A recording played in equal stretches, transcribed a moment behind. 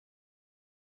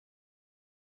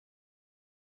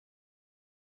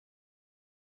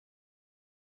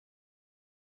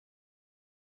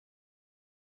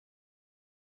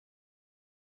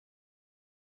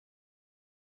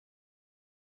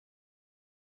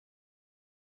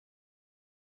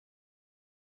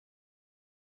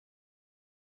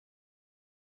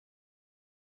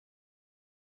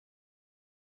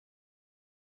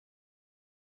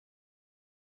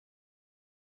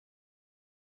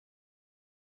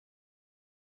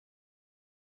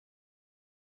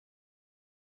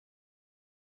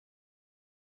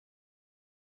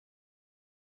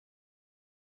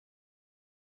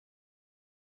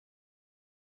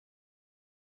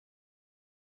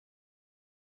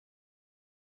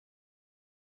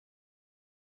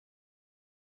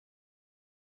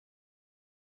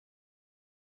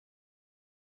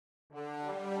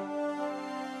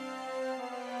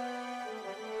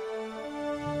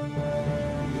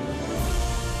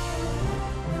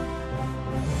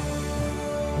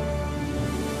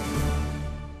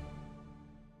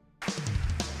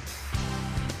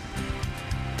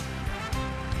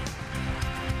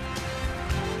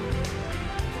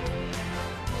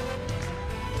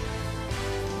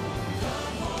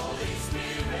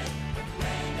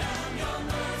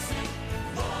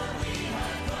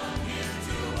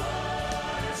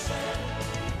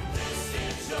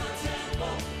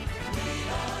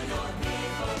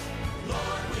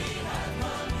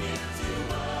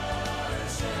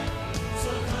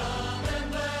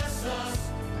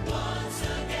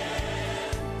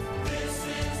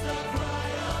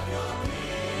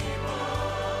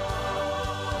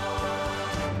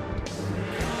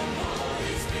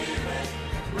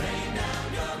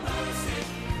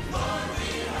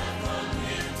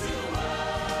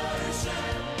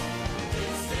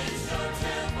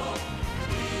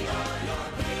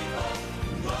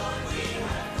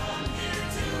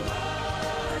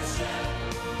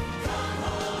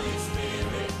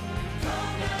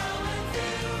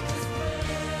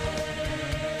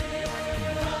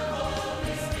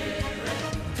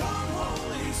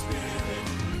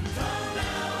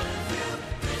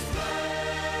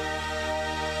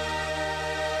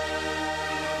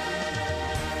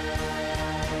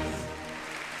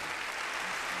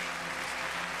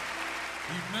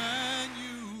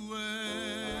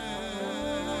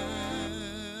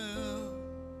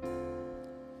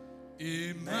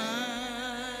His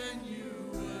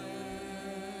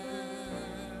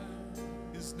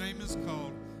name is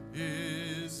called.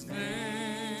 His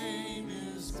name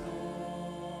is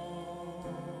called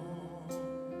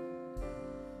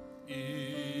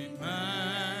Emmanuel.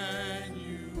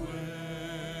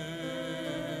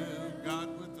 God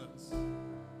with us.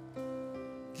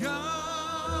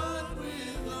 God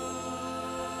with us.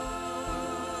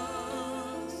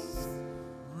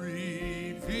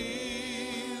 Revealed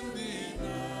in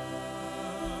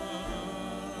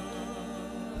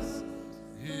us.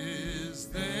 His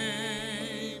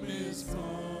name is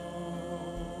called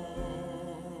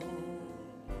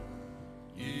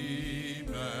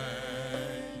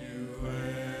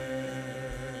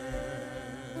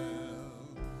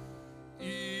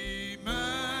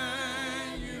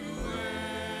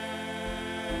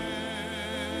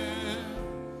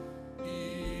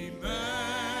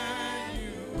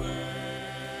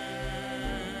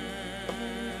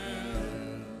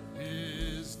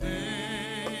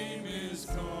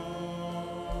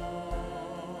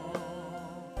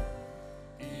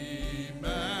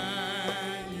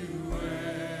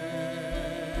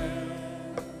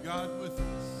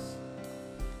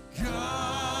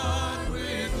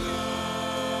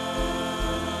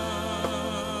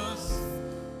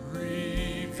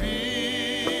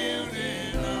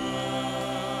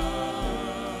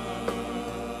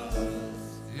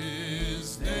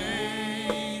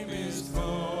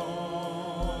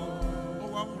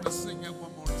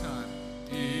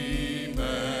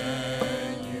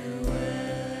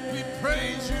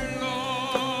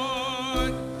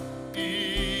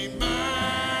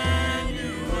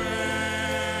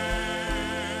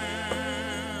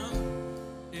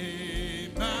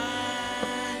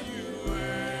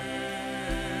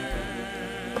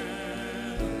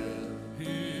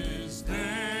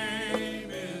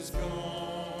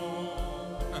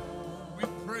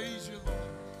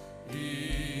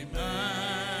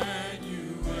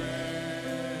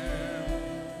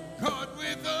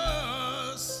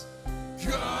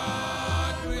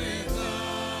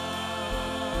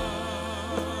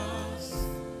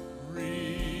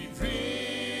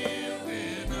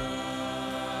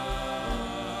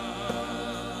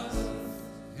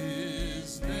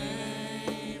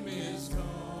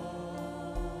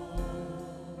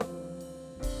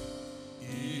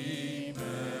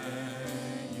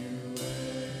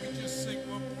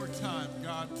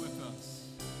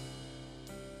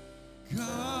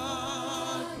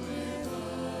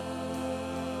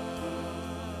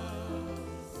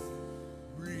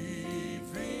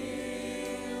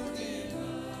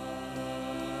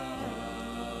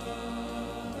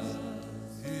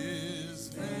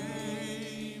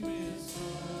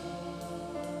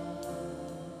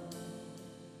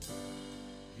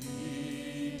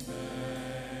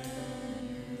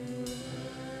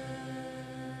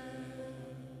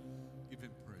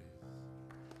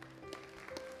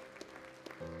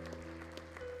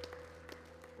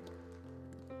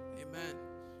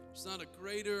There's not a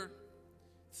greater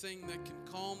thing that can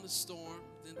calm the storm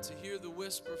than to hear the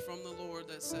whisper from the Lord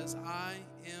that says, I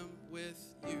am with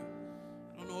you.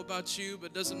 I don't know about you,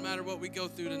 but it doesn't matter what we go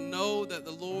through, to know that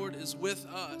the Lord is with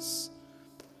us,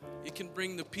 it can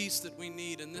bring the peace that we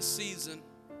need in this season.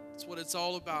 It's what it's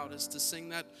all about, is to sing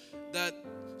that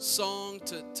song,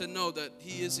 to know that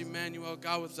He is Emmanuel,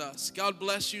 God with us. God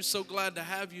bless you. So glad to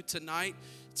have you tonight.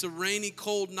 It's a rainy,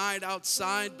 cold night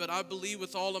outside, but I believe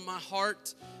with all of my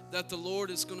heart that the Lord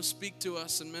is going to speak to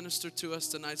us and minister to us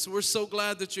tonight. So we're so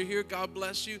glad that you're here. God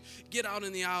bless you. Get out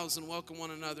in the aisles and welcome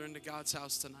one another into God's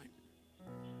house tonight.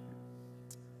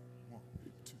 1,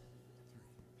 2, 3,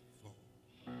 4.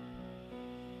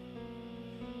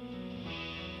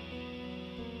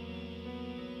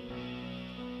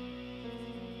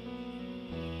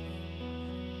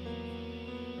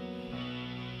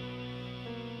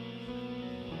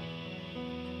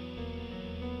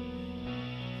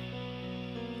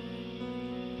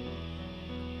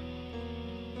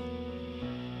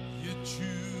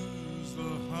 Choose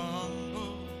the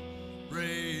humble,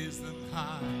 raise them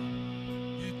high.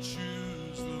 You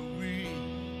choose the weak,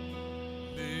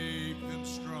 make them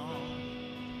strong.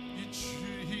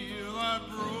 You heal our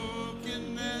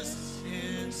brokenness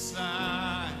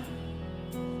inside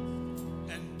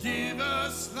and give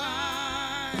us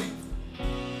life.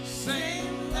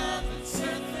 Same love that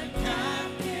set the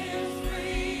captive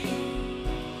free.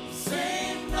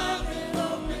 Same love that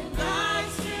opened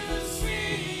eyes to see.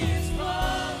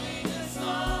 Calling us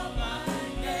all by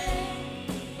name.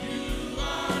 You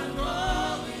are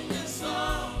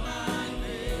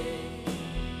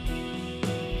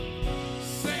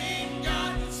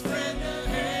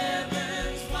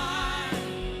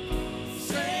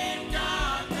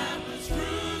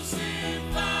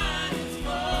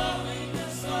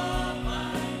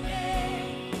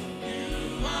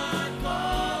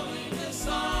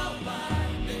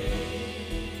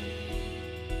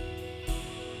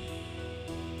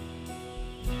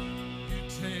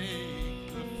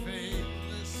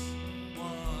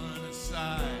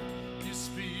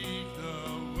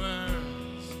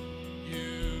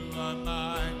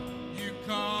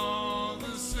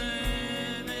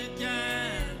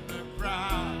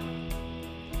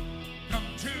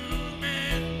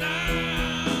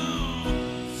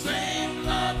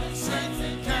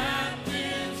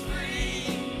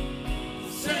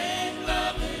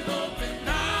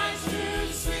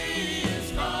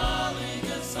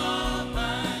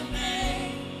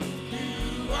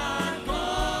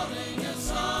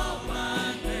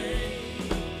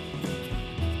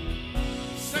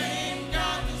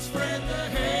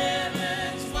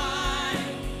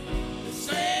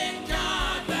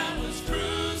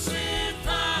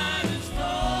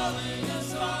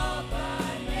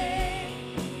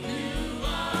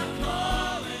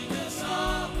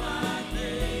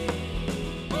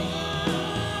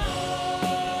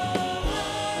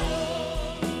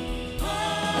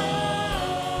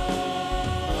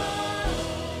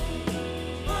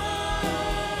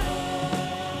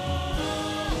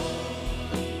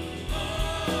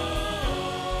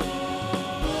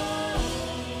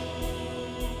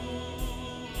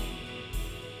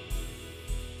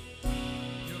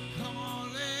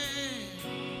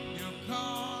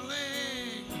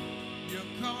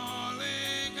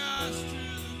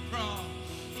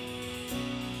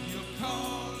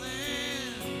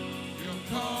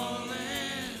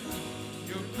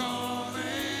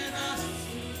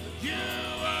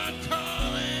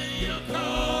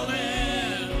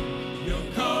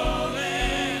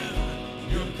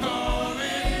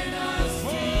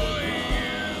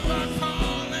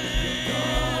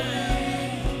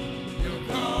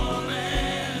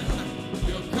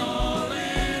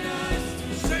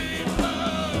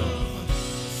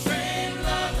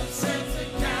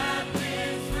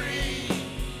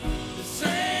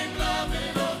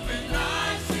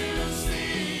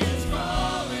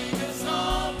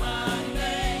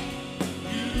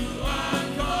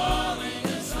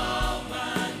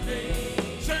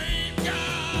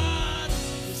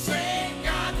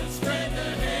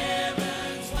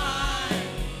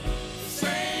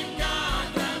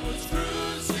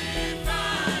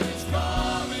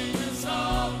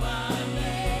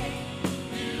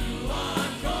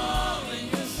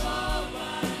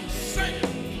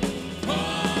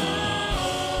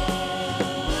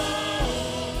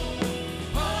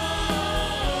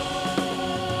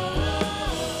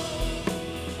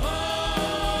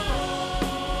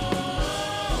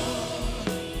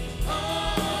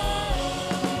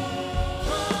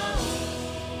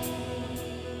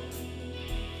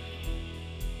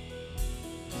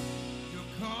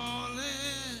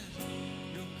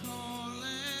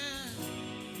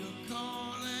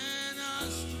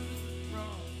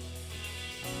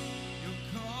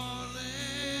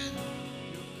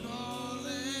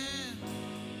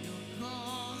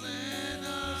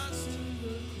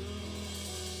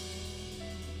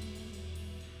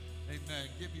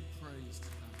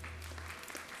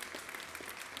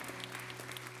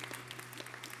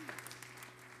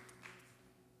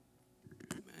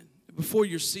before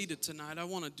you're seated tonight, I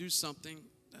want to do something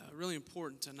really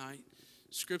important tonight.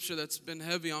 Scripture that's been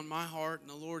heavy on my heart and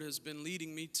the Lord has been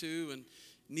leading me to and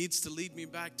needs to lead me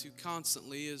back to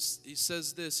constantly is He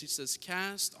says this. He says,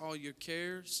 cast all your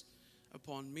cares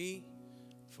upon me,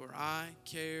 for I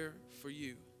care for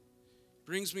you.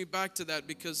 Brings me back to that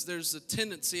because there's a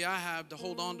tendency I have to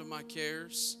hold on to my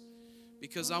cares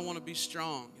because I want to be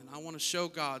strong and I want to show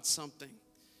God something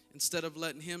instead of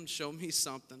letting Him show me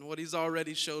something, what He's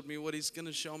already showed me, what He's going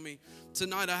to show me.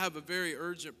 Tonight I have a very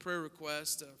urgent prayer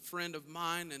request. A friend of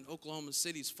mine in Oklahoma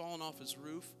City has fallen off his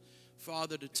roof,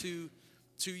 father to two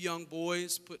young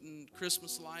boys, putting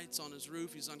Christmas lights on his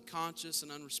roof. He's unconscious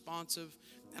and unresponsive.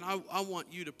 And I want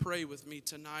you to pray with me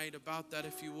tonight about that,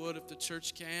 if you would, if the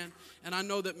church can. And I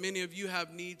know that many of you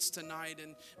have needs tonight,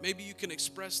 and maybe you can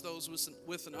express those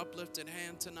with an uplifted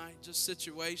hand tonight, just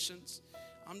situations.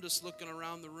 I'm just looking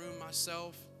around the room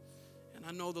myself, and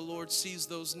I know the Lord sees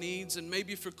those needs. And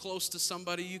maybe if you're close to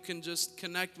somebody, you can just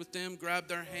connect with them, grab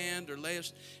their hand or lay a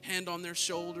hand on their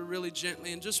shoulder really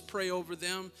gently and just pray over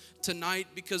them tonight,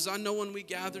 because I know when we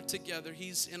gather together,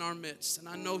 He's in our midst, and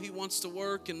I know He wants to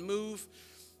work and move.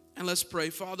 And let's pray.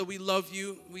 Father, we love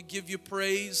You. We give You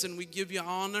praise and we give You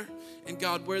honor. And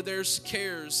God, where there's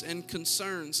cares and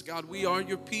concerns, God, we are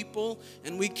Your people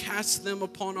and we cast them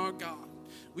upon our God.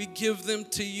 We give them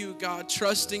to You, God,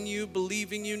 trusting You,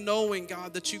 believing You, knowing,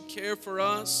 God, that You care for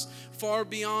us far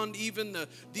beyond even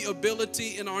the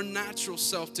ability in our natural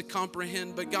self to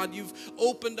comprehend. But God, You've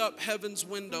opened up heaven's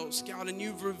windows, God, and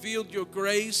You've revealed Your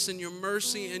grace and Your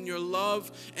mercy and Your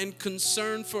love and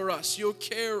concern for us, Your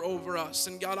care over us.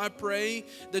 And God, I pray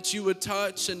that You would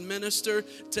touch and minister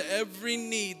to every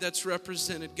need that's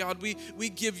represented. God, we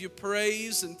give You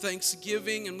praise and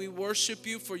thanksgiving, and we worship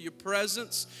You for Your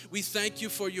presence. We thank You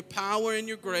for Your power and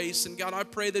Your grace. And God, I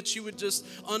pray that You would just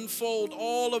unfold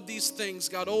all of these things,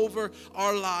 God, over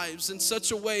our lives in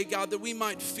such a way, God, that we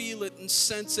might feel it and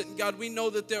sense it. And God, we know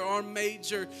that there are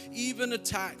major, even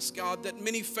attacks, God, that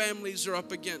many families are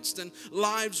up against and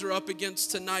lives are up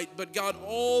against tonight. But God,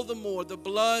 all the more, the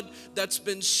blood that's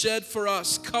been shed for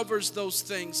us covers those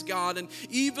things, God. And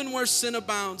even where sin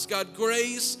abounds, God,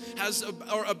 grace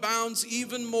abounds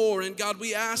even more. And God,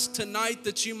 we ask tonight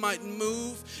that You might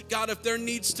move. God, if there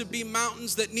needs to be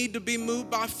mountains that need to be moved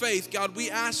by faith, God, we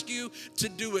ask You to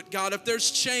do it. God, if there's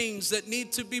chains that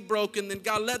need to be broken, then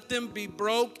God, let them be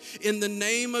broke in the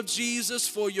name of Jesus,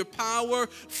 for Your power,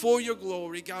 for Your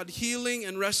glory. God, healing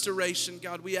and restoration,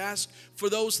 God, we ask for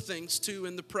those things too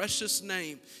in the precious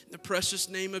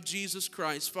name of Jesus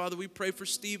Christ. Father, we pray for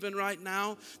Stephen right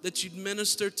now, that You'd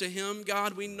minister to him.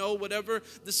 God, we know whatever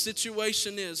the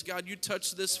situation is, God, You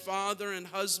touch this father and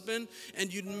husband,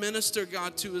 and You'd minister,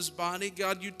 God, to his body.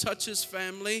 God, You touch his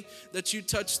family, that You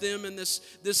touch them in this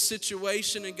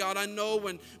situation. And God, I know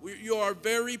when You are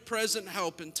very present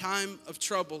help in time of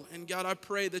trouble. And God, I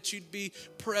pray that You'd be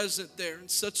present there in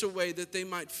such a way that they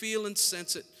might feel and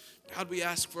sense it. God, we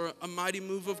ask for a mighty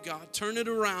move of God. Turn it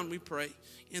around, we pray,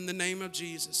 in the name of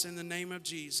Jesus. In the name of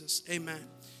Jesus. Amen.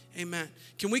 Amen.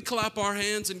 Can we clap our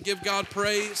hands and give God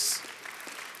praise?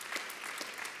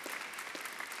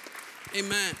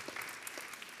 Amen.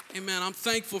 Amen. I'm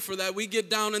thankful for that. We get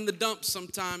down in the dumps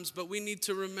sometimes, but we need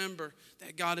to remember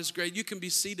that God is great. You can be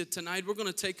seated tonight. We're going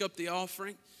to take up the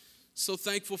offering. So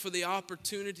thankful for the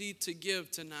opportunity to give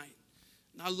tonight.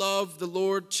 And I love the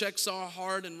Lord checks our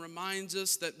heart and reminds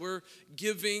us that we're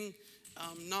giving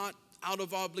not out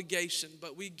of obligation,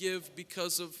 but we give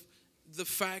because of the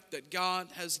fact that God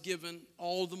has given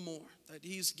all the more, that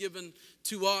He's given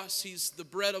to us. He's the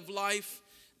bread of life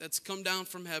that's come down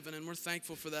from heaven, and we're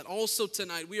thankful for that. Also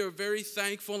tonight, we are very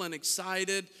thankful and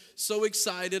excited, so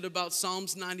excited about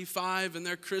Psalms 95 and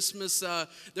their Christmas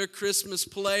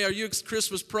play. Are you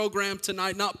Christmas program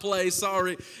tonight? Not play,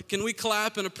 sorry. Can we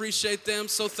clap and appreciate them?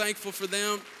 So thankful for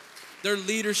them. Their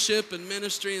leadership and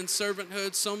ministry and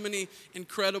servanthood. So many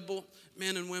incredible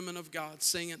men and women of God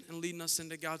singing and leading us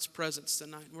into God's presence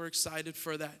tonight. We're excited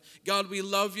for that. God, we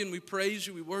love You and we praise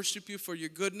You. We worship You for Your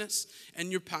goodness and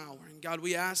Your power. And God,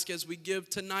 we ask as we give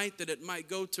tonight that it might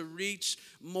go to reach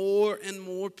more and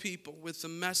more people with the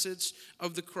message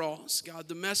of the cross. God,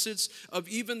 the message of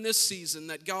even this season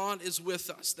that God is with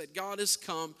us, that God has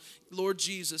come, Lord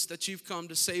Jesus, that You've come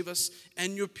to save us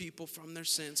and Your people from their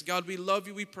sins. God, we love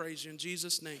You. We praise You. In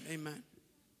Jesus' name, amen.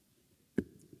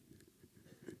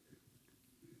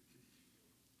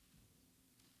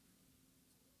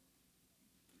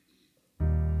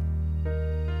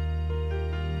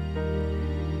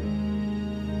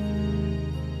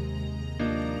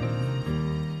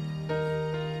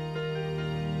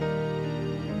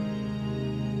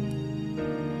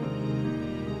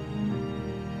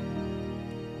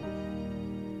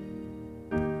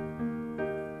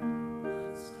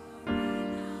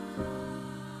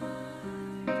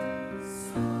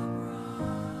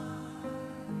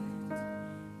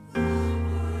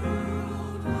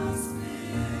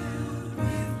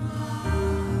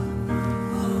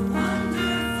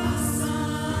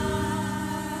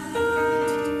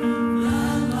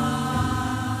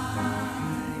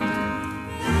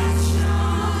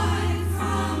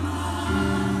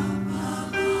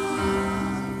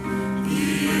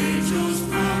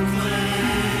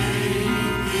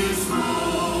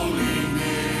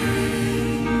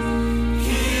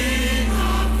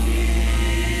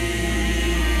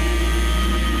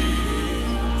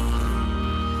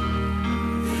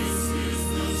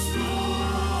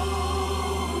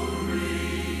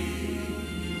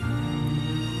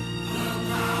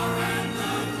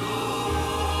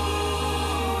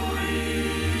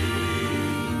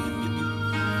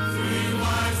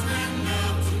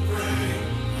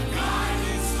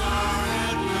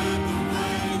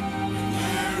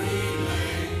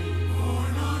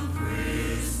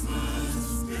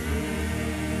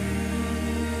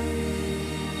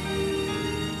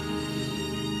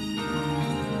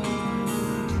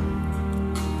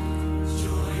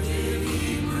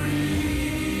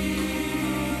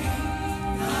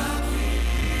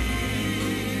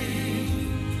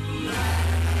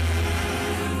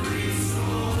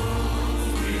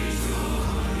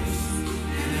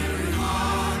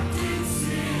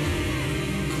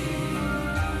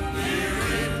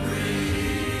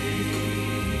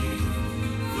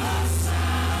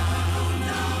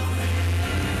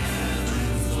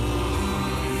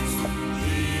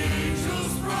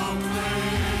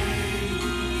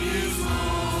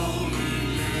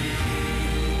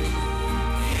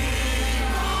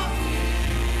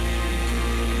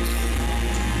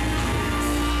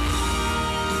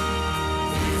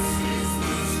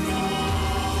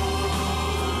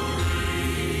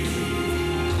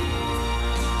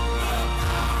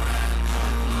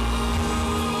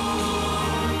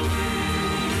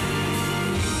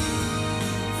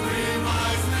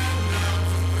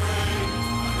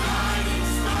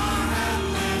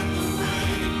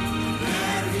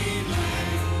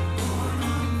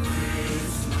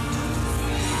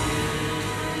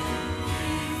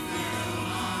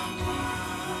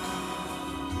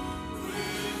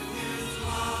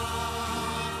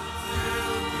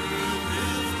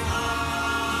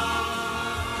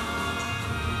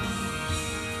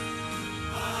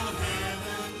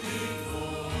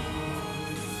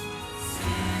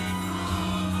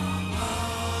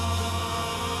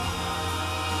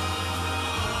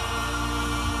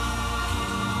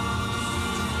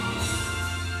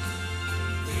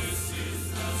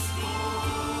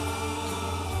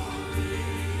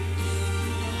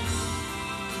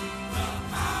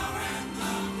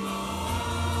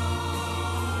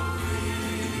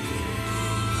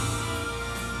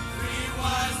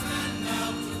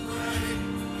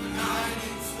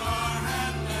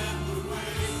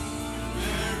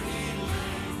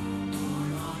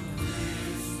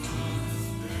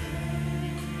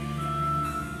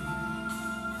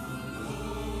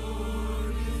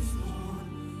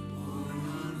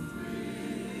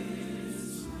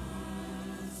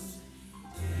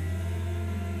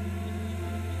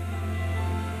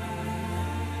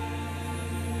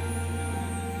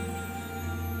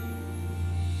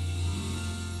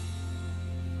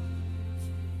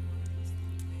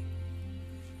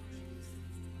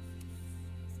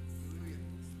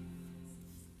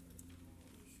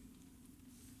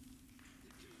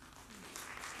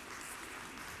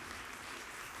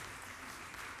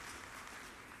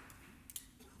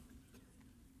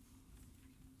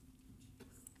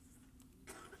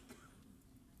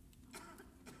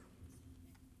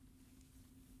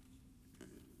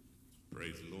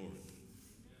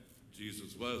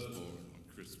 Jesus was born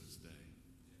on Christmas Day.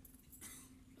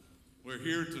 We're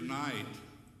here tonight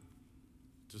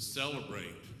to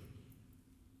celebrate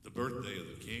the birthday of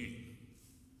the King.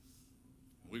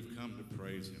 We've come to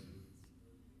praise him,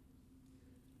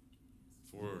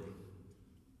 for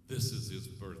this is his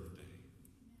birthday.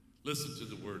 Listen to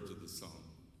the words of the song.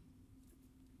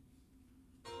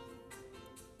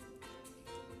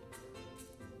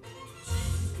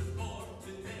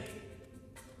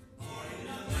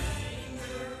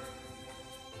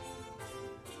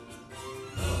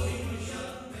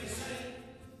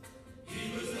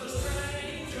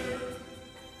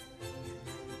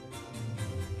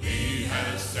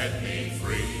 Set me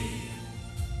free,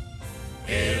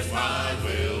 if I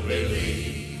will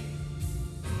believe.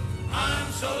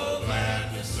 I'm so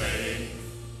glad to say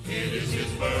it is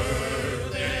his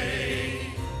birthday.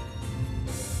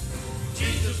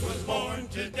 Jesus was born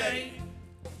today.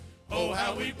 Oh,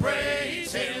 how we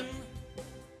praise him.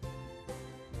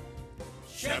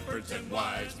 Shepherds and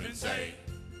wise men say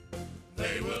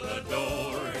they will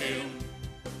adore him.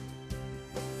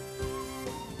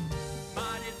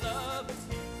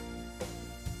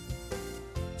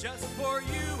 Just for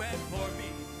you and for me.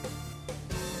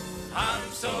 I'm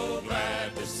so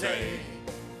glad to say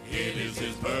it is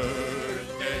his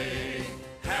birthday.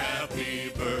 Happy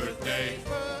birthday.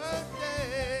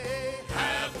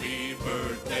 Happy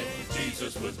birthday.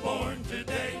 Jesus was born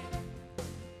today.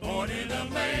 Born in a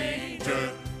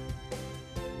manger.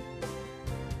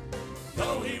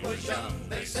 Though he was young,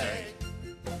 they say,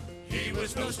 he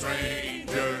was no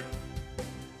stranger.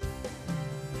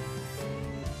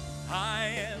 I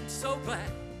am so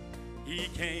glad he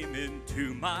came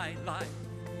into my life,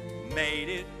 made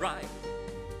it right,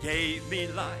 gave me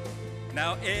life.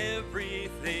 Now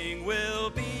everything will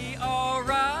be all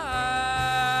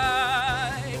right.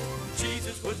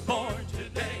 Jesus was born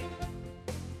today.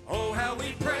 Oh, how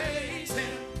we praise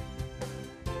him.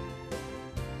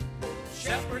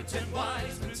 Shepherds and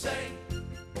wise men say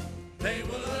they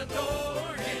will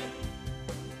adore him.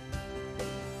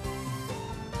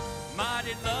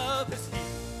 Mighty love is he,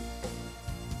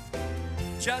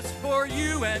 just for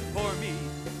you and for me.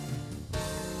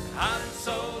 I'm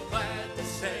so glad to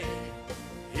say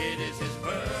it is his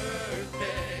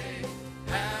birthday.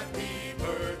 Happy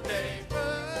birthday,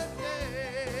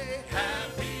 birthday.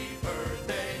 Happy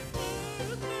birthday,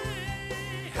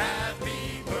 birthday.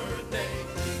 Happy birthday.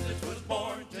 Jesus was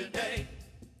born today,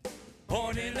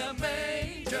 born in a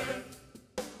manger.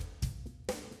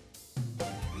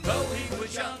 Though he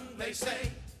was young, they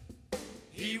say,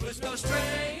 he was no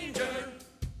stranger.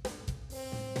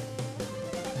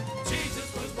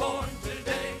 Jesus was born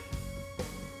today,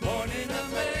 born in a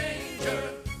manger.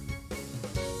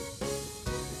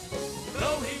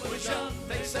 Though he was young,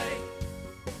 they say,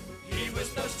 he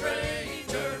was no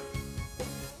stranger.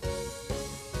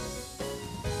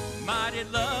 Mighty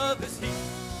love is he,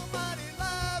 Mighty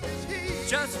love is he.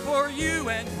 just for you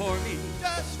and for me.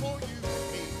 Just for you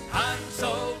and me. I'm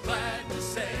so glad to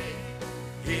say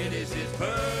it is his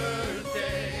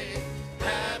birthday.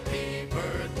 Happy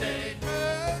birthday,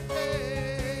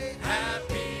 Birthday.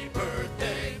 happy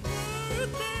birthday,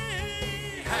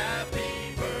 birthday.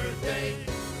 Happy birthday,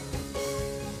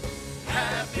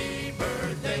 happy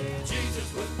birthday.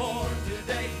 Jesus was born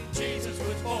today. Jesus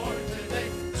was born today.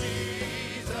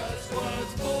 Jesus was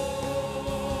born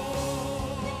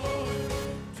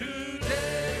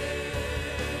today.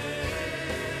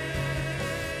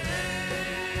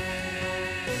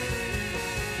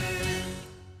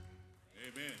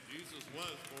 Amen. Jesus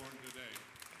was born today.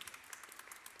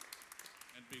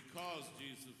 And because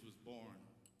Jesus was born,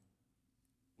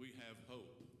 we have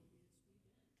hope.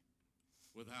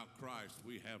 Without Christ,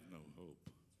 we have no hope.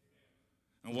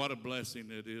 And what a blessing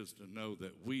it is to know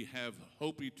that we have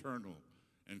hope eternal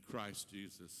in Christ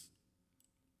Jesus.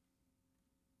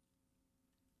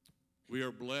 We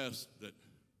are blessed that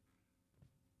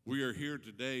we are here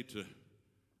today to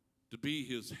be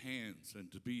his hands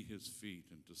and to be his feet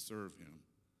and to serve him.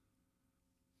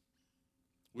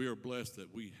 We are blessed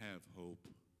that we have hope.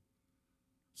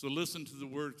 So listen to the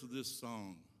words of this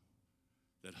song,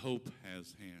 that hope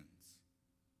has hands.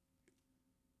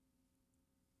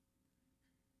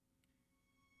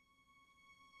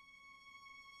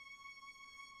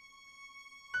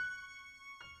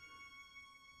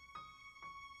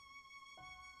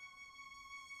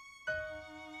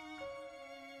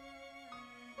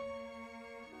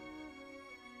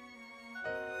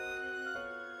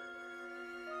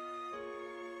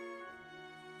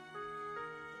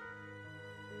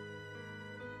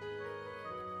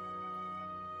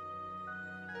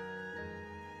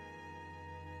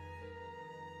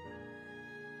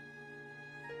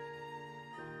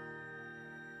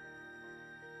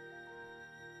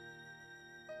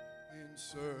 In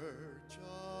search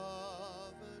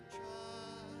of a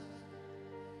child,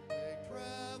 they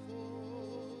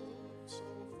traveled so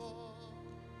far,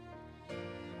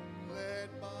 led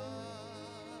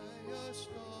by a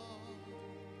star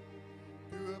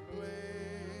to a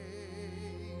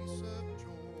place of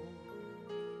joy.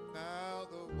 Now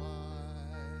the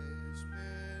wise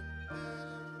men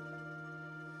tell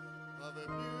of a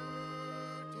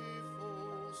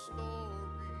beautiful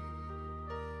story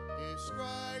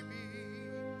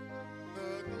describing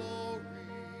the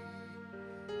glory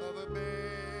of a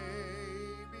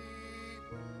baby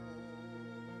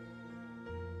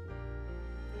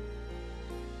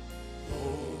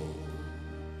born.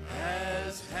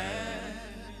 Has hands,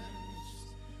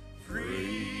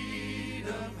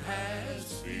 freedom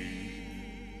has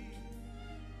feet,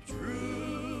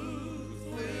 truth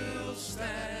will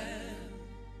stand,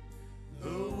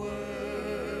 the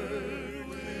word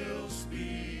will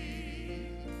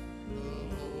speak,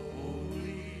 the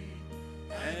holy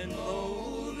and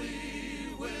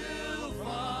lowly will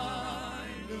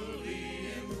finally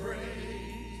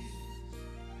embrace.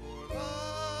 For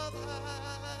love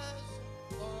has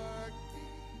a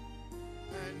heartbeat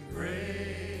and Grace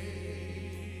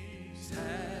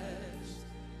has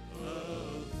a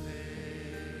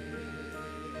face.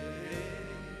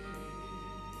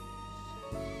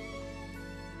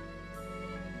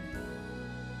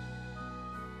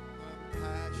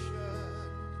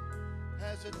 compassion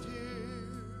has a tear,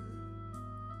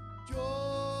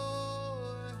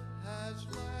 joy has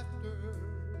laughter,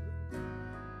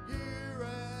 here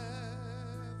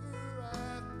ever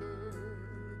after,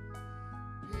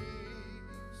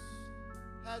 peace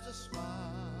has a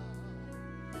smile,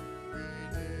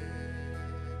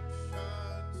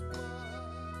 redemption's blood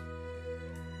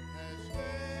has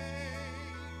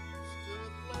veins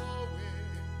still flowing,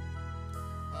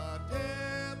 a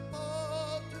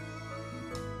temple to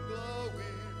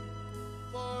glowing,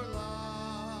 for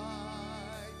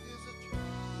light is a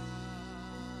child.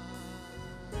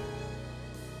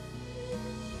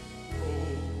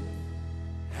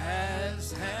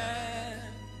 Has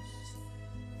hands,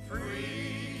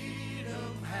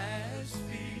 freedom has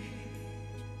feet,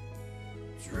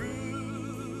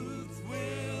 truth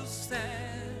will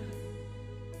stand,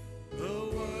 the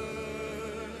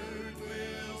word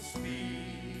will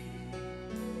speak,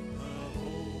 the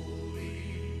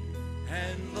holy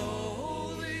and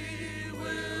lowly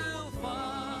will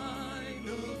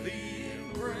finally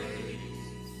embrace.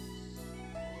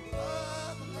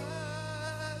 Love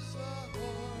has a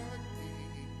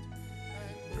heartbeat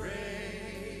and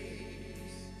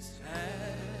Grace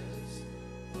has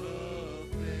a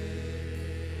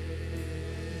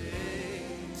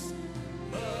face,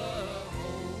 the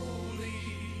holy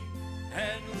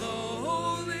and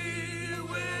lowly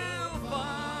will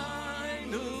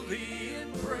finally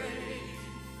embrace.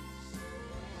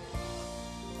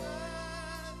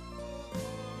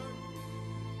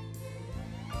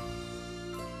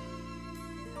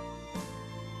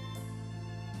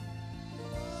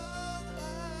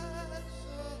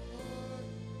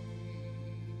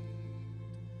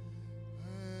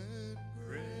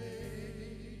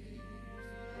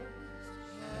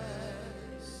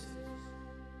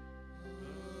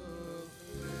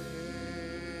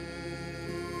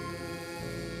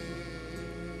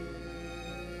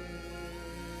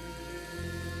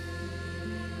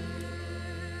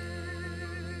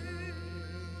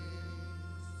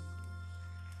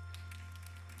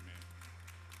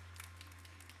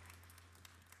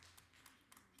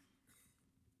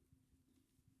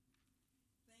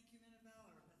 Thank you, Men of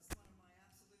Valor. That's one of my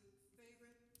absolute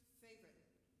favorite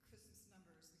Christmas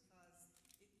numbers because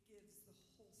it gives the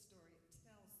whole story. It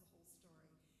tells the whole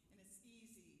story. And it's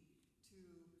easy to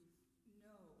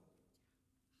know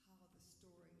how the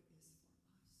story is for us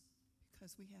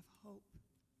because we have hope.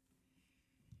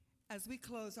 As we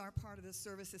close our part of the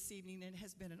service this evening, it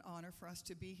has been an honor for us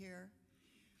to be here.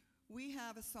 We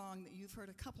have a song that you've heard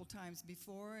a couple times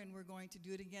before, and we're going to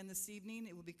do it again this evening.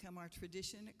 It will become our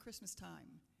tradition at Christmas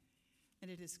time. And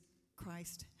it is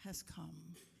Christ Has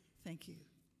Come. Thank you.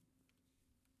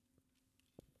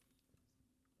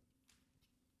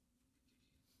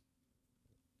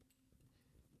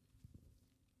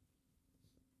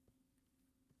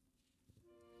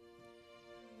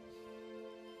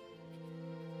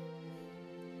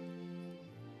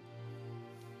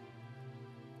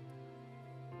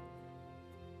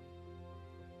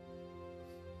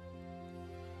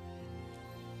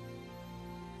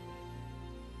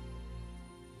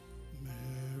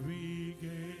 Mary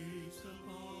gazed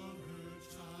upon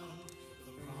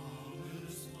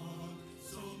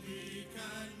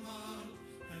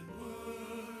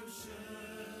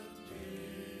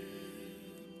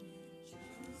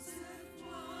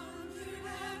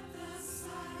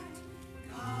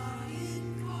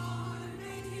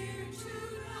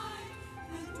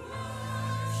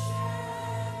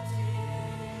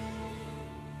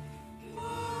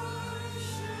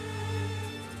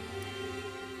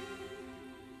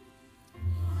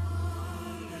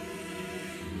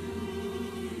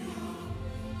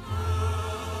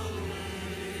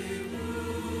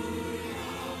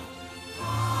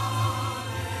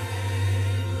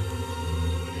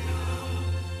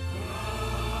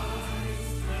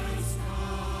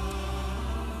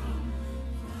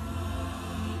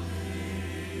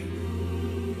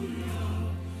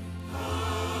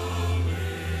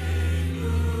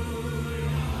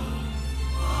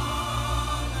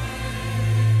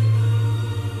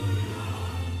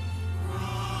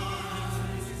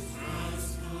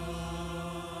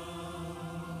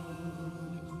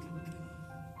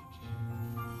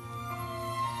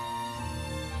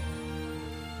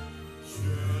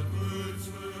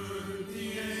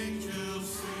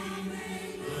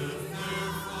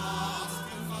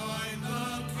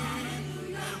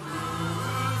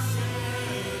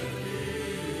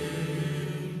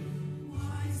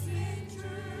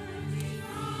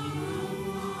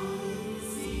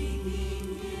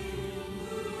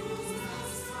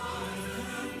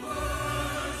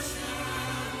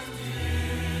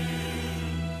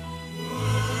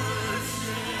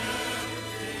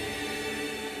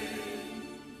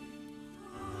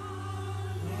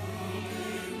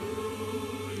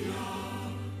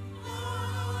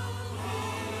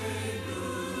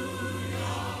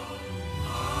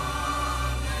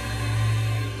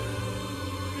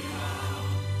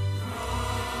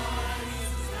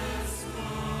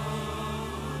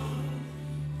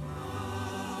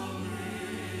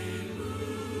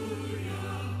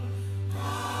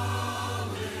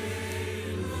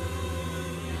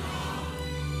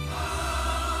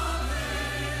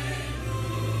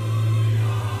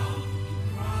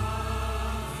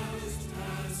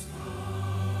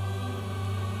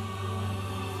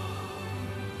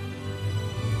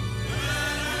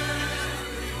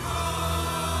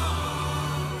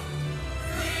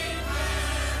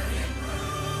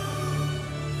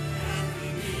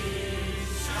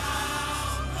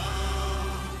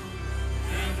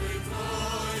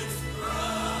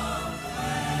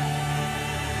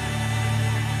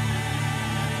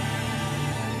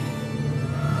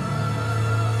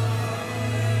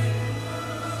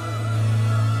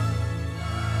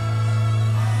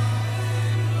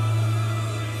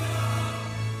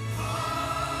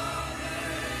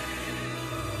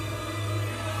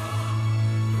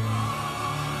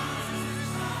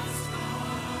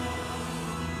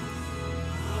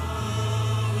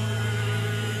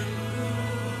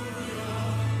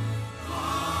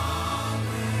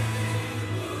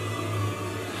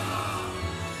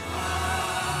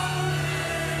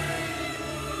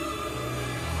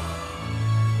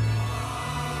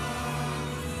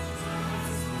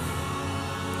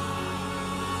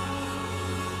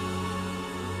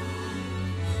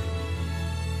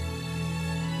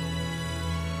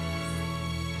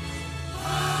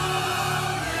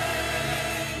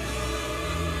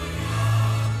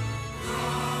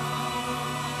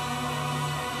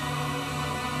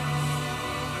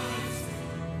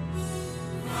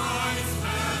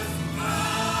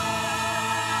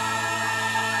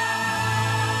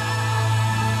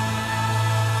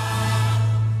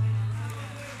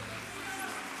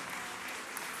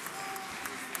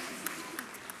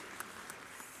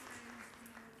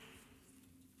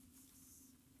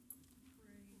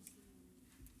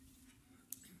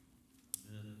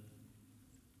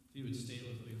would stand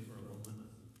with me for a moment.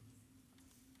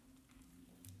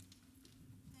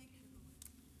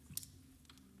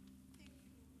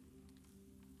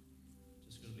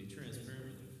 Just going to be transparent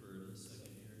with you for a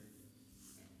second here.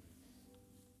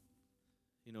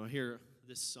 You know, I hear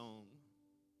this song.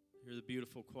 I hear the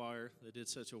beautiful choir that did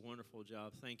such a wonderful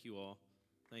job. Thank you all.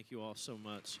 Thank you all so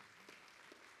much.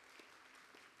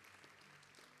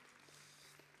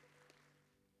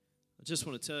 I just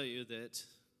want to tell you that,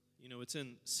 you know, it's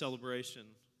in celebrations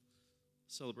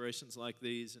like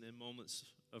these and in moments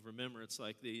of remembrance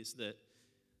like these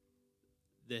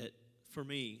that for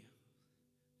me,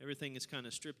 everything is kind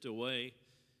of stripped away,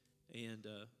 and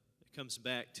it comes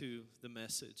back to the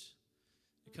message.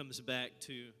 It comes back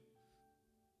to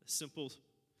a simple,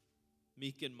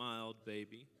 meek and mild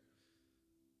baby,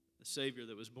 the Savior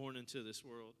that was born into this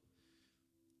world.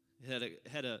 It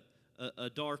had a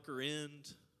darker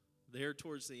end there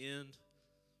towards the end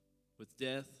with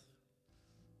death,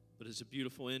 but it's a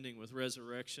beautiful ending with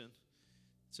resurrection.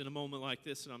 It's in a moment like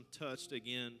this that I'm touched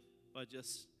again by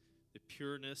just the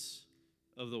pureness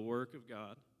of the work of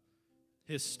God,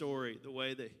 His story, the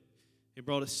way that He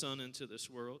brought His Son into this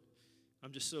world.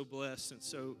 I'm just so blessed and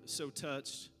so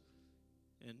touched,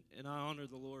 and I honor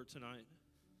the Lord tonight.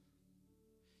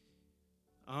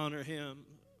 I honor Him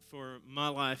for my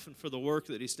life and for the work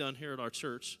that He's done here at our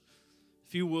church.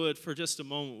 If you would, for just a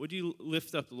moment, would you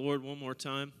lift up the Lord one more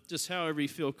time? Just however you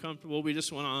feel comfortable, we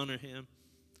just want to honor Him.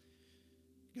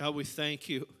 God, we thank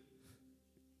You.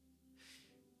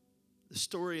 The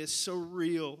story is so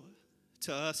real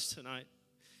to us tonight.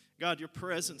 God, Your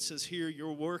presence is here.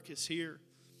 Your work is here.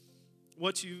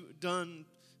 What You've done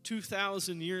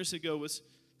 2,000 years ago was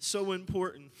so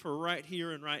important for right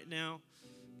here and right now.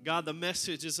 God, the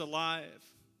message is alive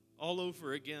all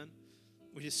over again.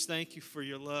 We just thank You for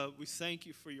Your love. We thank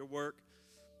You for Your work.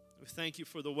 We thank You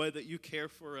for the way that You care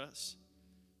for us.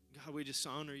 God, we just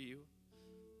honor You.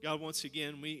 God, once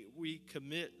again, we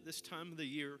commit this time of the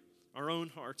year, our own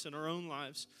hearts and our own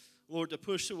lives, Lord, to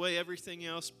push away everything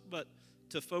else but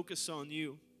to focus on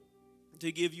You,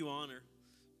 to give You honor,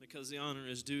 because the honor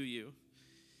is due You.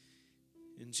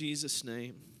 In Jesus'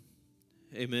 name,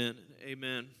 amen.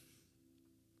 Amen.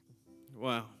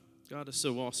 Wow. God is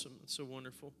so awesome and so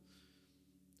wonderful.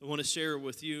 I want to share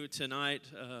with you tonight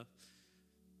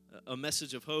a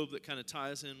message of hope that kind of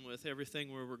ties in with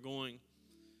everything where we're going.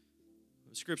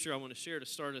 The scripture I want to share to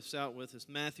start us out with is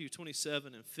Matthew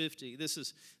 27 and 50. This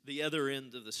is the other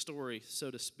end of the story, so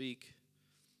to speak.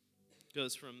 It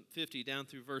goes from 50 down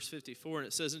through verse 54, and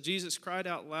it says, "And Jesus cried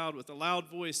out loud with a loud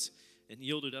voice and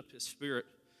yielded up His spirit.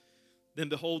 Then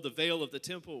behold, the veil of the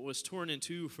temple was torn in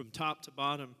two from top to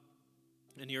bottom,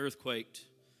 and the earth quaked,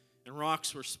 and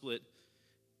rocks were split,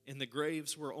 and the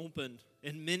graves were opened,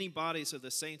 and many bodies of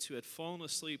the saints who had fallen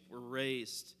asleep were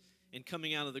raised. And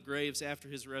coming out of the graves after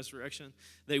His resurrection,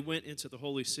 they went into the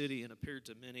holy city and appeared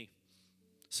to many.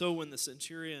 So when the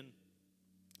centurion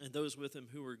and those with him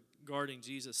who were guarding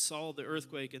Jesus saw the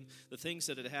earthquake and the things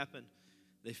that had happened,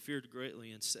 they feared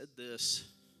greatly and said this."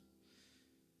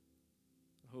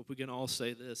 I hope we can all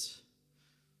say this.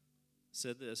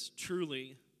 Said this,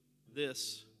 "Truly,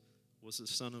 this was the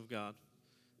Son of God."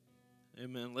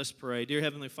 Amen. Let's pray. Dear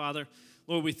Heavenly Father,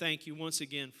 Lord, we thank You once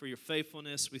again for Your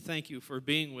faithfulness. We thank You for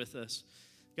being with us.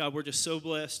 God, we're just so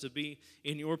blessed to be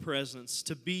in Your presence,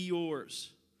 to be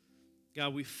Yours.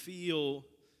 God, we feel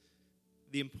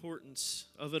the importance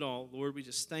of it all. Lord, we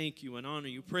just thank You and honor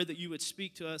You. Pray that You would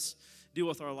speak to us, deal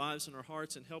with our lives and our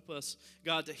hearts, and help us,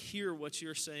 God, to hear what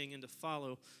You're saying and to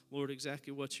follow, Lord,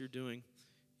 exactly what You're doing.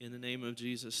 In the name of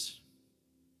Jesus.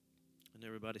 And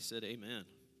everybody said amen.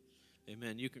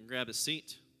 Amen. You can grab a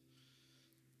seat.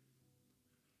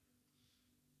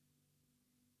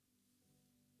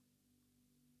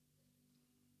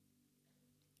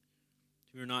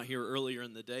 If you're not here earlier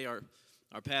in the day, our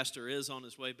pastor is on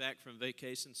his way back from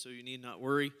vacation, so you need not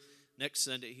worry. Next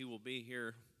Sunday, he will be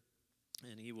here,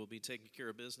 and he will be taking care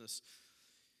of business.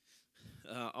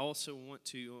 I also want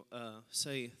to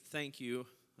say thank you.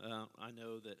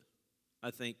 I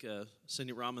think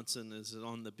Cindy Robinson is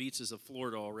on the beaches of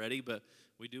Florida already, but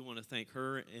we do want to thank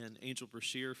her and Angel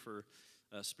Brashear for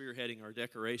spearheading our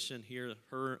decoration here.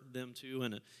 Them too,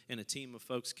 and a team of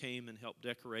folks came and helped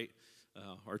decorate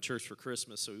our church for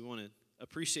Christmas. So we want to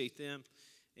appreciate them,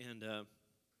 and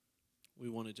we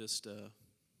want to just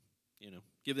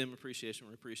give them appreciation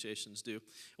where appreciation's due.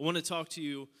 I want to talk to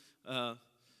you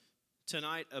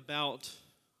tonight about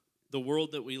the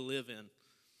world that we live in.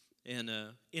 And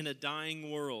in a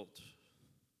dying world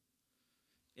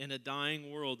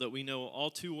that we know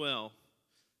all too well,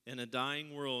 in a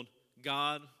dying world,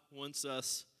 God wants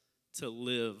us to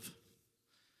live.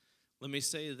 Let me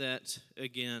say that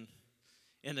again.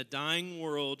 In a dying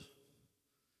world,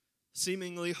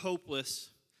 seemingly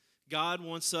hopeless, God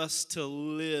wants us to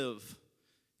live.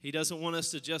 He doesn't want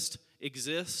us to just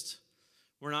exist.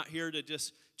 We're not here to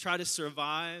just try to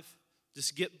survive,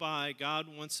 just get by. God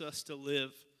wants us to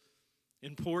live.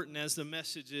 Important as the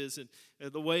message is, and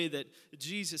the way that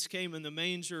Jesus came in the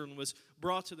manger and was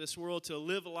brought to this world to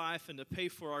live a life and to pay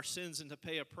for our sins and to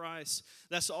pay a price.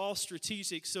 That's all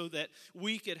strategic so that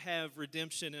we could have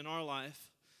redemption in our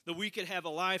life, that we could have a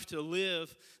life to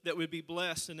live that would be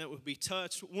blessed and that would be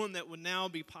touched, one that would now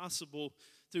be possible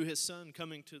through His Son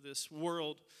coming to this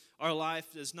world. Our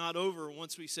life is not over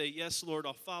once we say, yes, Lord,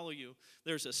 I'll follow you.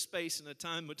 There's a space and a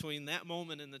time between that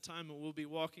moment and the time when we'll be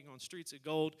walking on streets of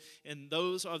gold, and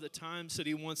those are the times that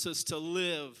He wants us to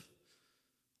live,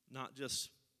 not just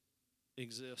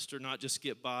exist or not just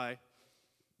get by.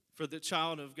 For the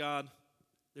child of God,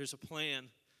 there's a plan.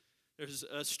 There's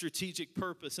a strategic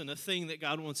purpose and a thing that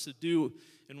God wants to do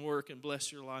and work and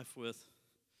bless your life with.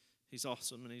 He's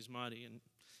awesome and He's mighty and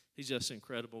He's just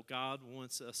incredible. God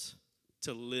wants us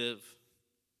to live.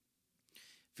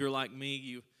 If you're like me,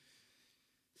 you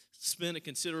spend a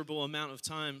considerable amount of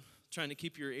time trying to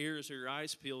keep your ears or your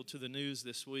eyes peeled to the news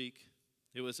this week.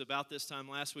 It was about this time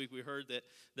last week we heard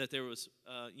that there was,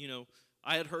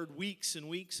 I had heard weeks and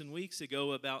weeks and weeks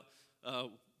ago about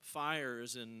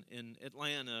fires in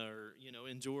Atlanta or,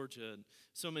 in Georgia and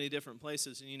so many different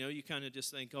places. And, you kind of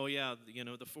just think, oh, yeah,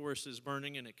 the forest is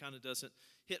burning, and it kind of doesn't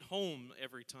hit home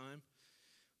every time.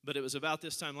 But it was about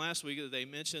this time last week that they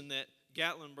mentioned that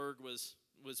Gatlinburg was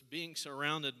being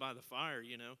surrounded by the fire,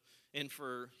 And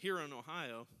for here in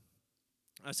Ohio,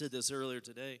 I said this earlier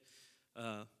today,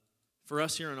 for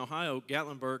us here in Ohio,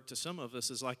 Gatlinburg to some of us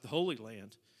is like the Holy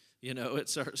Land.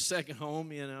 It's our second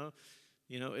home,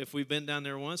 if we've been down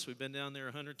there once, we've been down there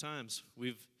 100 times.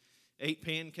 We've ate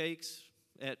pancakes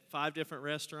at 5 different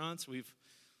restaurants. We've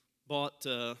bought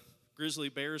grizzly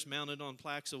bears mounted on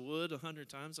plaques of wood 100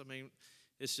 times. I mean,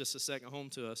 it's just a second home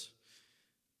to us.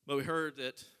 But we heard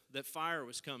that fire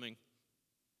was coming.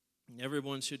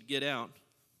 Everyone should get out.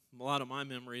 A lot of my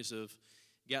memories of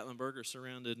Gatlinburg are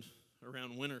surrounded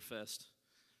around Winterfest.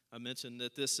 I mentioned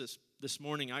that this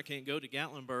morning I can't go to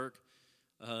Gatlinburg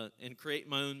and create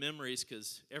my own memories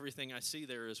because everything I see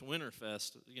there is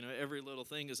Winterfest. Every little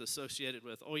thing is associated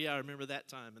with, oh, yeah, I remember that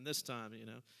time and this time,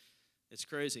 It's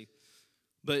crazy.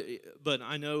 But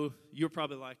I know you're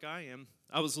probably like I am.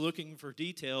 I was looking for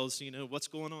details, what's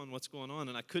going on,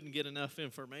 and I couldn't get enough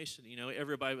information.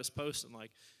 Everybody was posting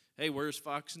like, hey, where's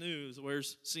Fox News?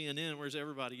 Where's CNN? Where's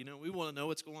everybody? We want to know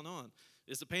what's going on.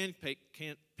 Is the pancake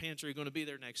pantry going to be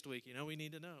there next week? We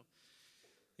need to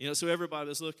know. So everybody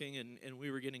was looking, and we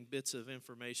were getting bits of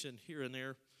information here and there.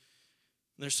 And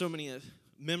there's so many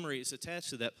memories attached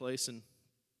to that place, and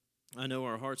I know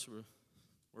our hearts were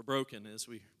broken as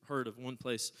we heard of one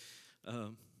place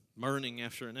burning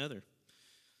after another.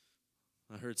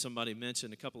 I heard somebody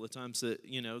mention a couple of times that,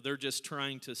 they're just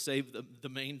trying to save the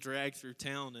main drag through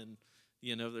town, and,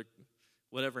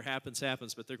 whatever happens,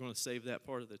 but they're going to save that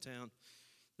part of the town.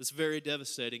 It's very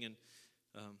devastating, and,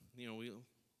 we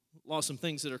lost some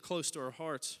things that are close to our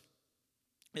hearts.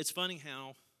 It's funny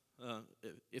how,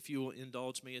 if you will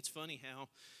indulge me, it's funny how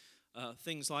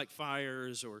things like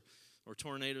fires or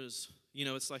tornadoes,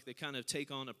 it's like they kind of take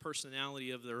on a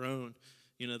personality of their own.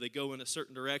 They go in a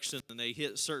certain direction and they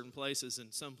hit certain places,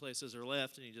 and some places are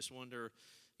left, and you just wonder,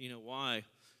 why.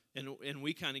 And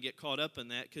we kind of get caught up in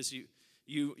that because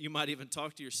you might even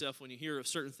talk to yourself when you hear of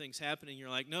certain things happening. You're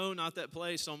like, no, not that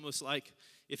place. Almost like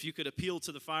if you could appeal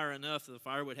to the fire enough, the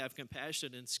fire would have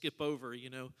compassion and skip over,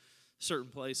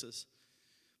 certain places.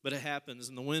 But it happens,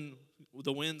 and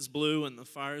the winds blew and the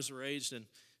fires raged, and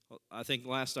I think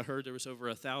last I heard there was over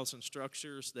 1,000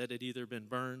 structures that had either been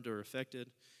burned or affected.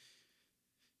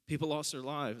 People lost their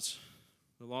lives.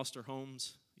 They lost their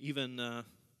homes. Even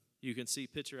you can see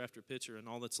picture after picture, and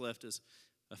all that's left is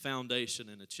a foundation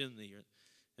and a chimney,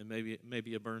 and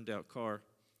maybe a burned out car.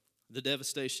 The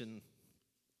devastation,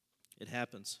 it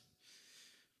happens.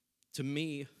 To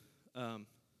me,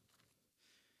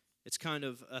 it's kind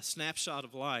of a snapshot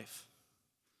of life.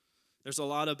 There's a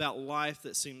lot about life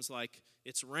that seems like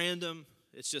it's random,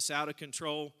 it's just out of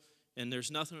control, and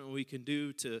there's nothing we can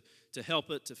do to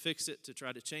help it, to fix it, to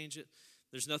try to change it.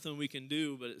 There's nothing we can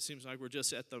do, but it seems like we're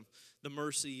just at the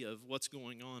mercy of what's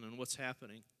going on and what's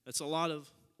happening. It's a lot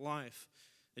of life.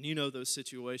 And those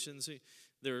situations.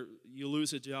 You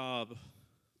lose a job.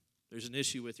 There's an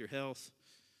issue with your health.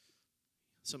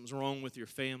 Something's wrong with your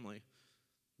family.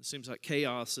 It seems like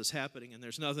chaos is happening, and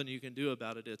there's nothing you can do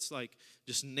about it. It's like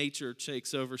just nature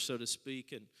takes over, so to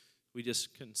speak, and we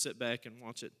just can sit back and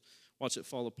watch watch it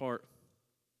fall apart.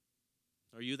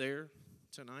 Are you there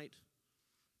tonight?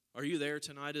 Are you there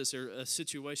tonight? Is there a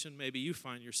situation maybe you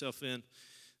find yourself in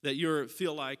that you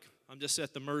feel like I'm just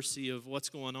at the mercy of what's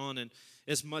going on, and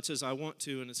as much as I want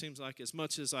to, and it seems like as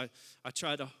much as I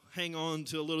try to hang on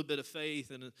to a little bit of faith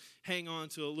and hang on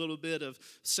to a little bit of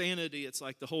sanity, it's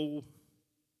like the whole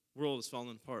world is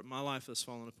falling apart. My life is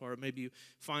falling apart. Maybe you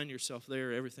find yourself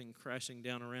there, everything crashing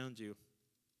down around you.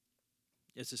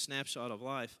 It's a snapshot of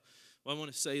life. Well, I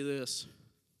want to say this.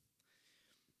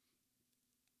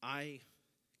 I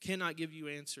cannot give you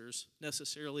answers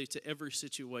necessarily to every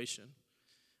situation.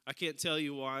 I can't tell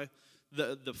you why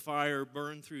the fire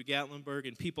burned through Gatlinburg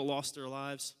and people lost their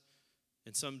lives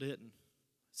and some didn't.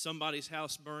 Somebody's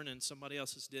house burned and somebody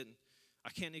else's didn't. I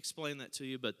can't explain that to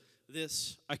you, but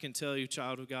this I can tell you,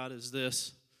 child of God, is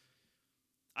this.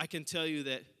 I can tell you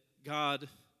that God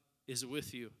is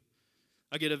with you.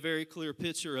 I get a very clear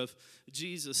picture of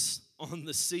Jesus on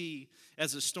the sea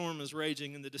as the storm is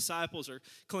raging and the disciples are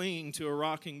clinging to a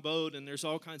rocking boat and there's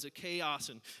all kinds of chaos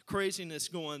and craziness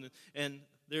going, and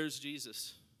there's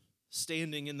Jesus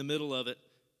standing in the middle of it,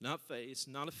 not fazed,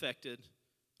 not affected,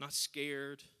 not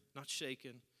scared, not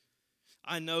shaken.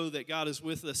 I know that God is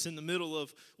with us in the middle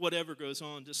of whatever goes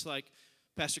on, just like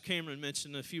Pastor Cameron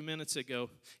mentioned a few minutes ago.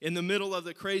 In the middle of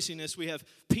the craziness, we have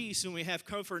peace and we have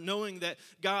comfort, knowing that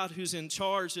God, who's in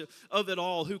charge of it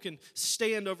all, who can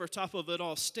stand over top of it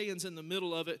all, stands in the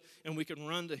middle of it, and we can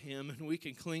run to Him and we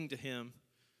can cling to Him.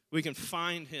 We can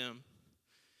find Him.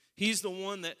 He's the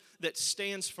one that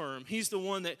stands firm. He's the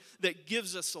one that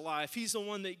gives us life. He's the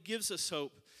one that gives us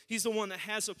hope. He's the one that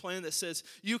has a plan that says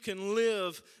you can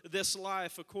live this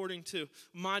life according to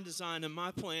my design and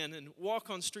my plan and walk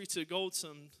on streets of gold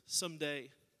someday.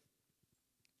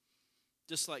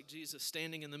 Just like Jesus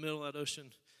standing in the middle of that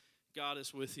ocean, God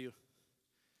is with you.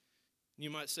 You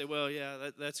might say, well, yeah,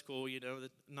 that's cool, the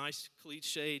nice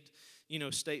cliched,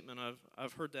 statement.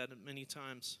 I've heard that many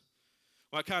times.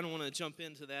 Well, I kind of want to jump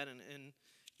into that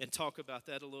and talk about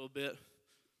that a little bit.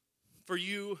 For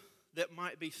you that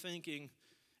might be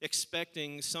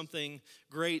expecting something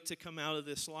great to come out of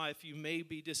this life, you may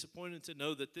be disappointed to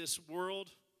know that this world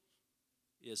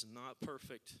is not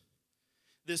perfect.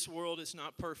 This world is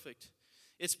not perfect.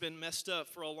 It's been messed up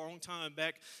for a long time.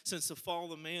 Back since the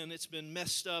fall of man, it's been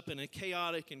messed up in a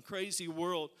chaotic and crazy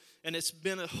world, and it's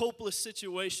been a hopeless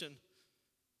situation.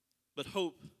 But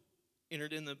hope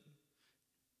entered in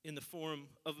the form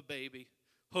of a baby.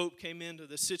 Hope came into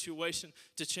the situation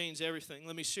to change everything.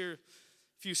 Let me share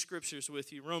few scriptures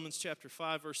with you. Romans chapter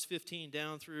 5, verse 15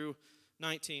 down through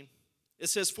 19. It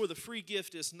says, "For the free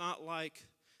gift is not like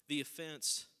the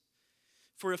offense.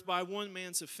 For if by one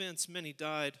man's offense many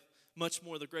died, much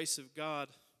more the grace of God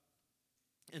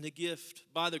and the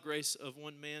gift by the grace of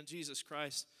one man, Jesus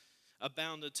Christ,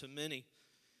 abounded to many.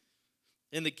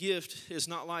 And the gift is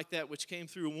not like that which came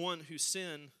through one who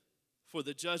sinned, for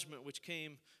the judgment which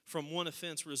came from one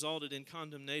offense resulted in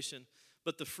condemnation.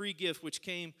 But the free gift which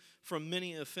came from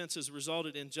many offenses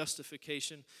resulted in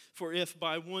justification. For if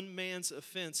by one man's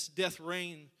offense death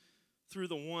reigned through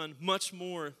the one, much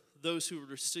more those who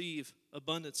receive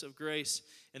abundance of grace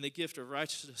and the gift of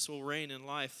righteousness will reign in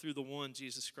life through the one,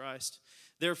 Jesus Christ.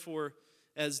 Therefore,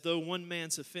 as though one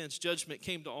man's offense, judgment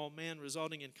came to all men,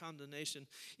 resulting in condemnation,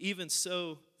 even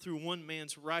so, through one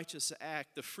man's righteous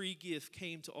act, the free gift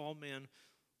came to all men,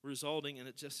 resulting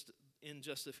in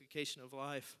justification of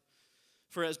life.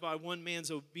 For as by one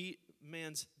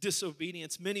man's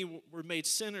disobedience many were made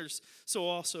sinners, so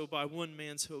also by one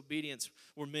man's obedience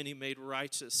were many made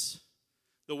righteous."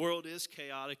 The world is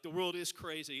chaotic. The world is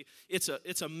crazy. It's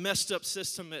a messed up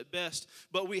system at best,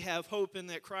 but we have hope in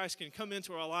that Christ can come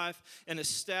into our life and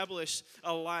establish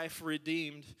a life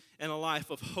redeemed and a life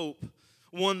of hope,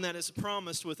 one that is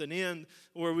promised with an end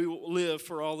where we will live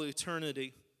for all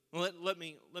eternity. Let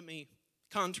me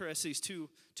contrast these two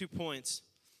points.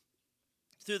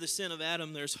 Through the sin of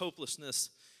Adam, there's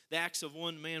hopelessness. The acts of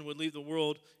one man would leave the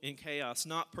world in chaos.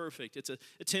 Not perfect. It's a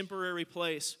temporary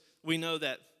place. We know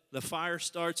that the fire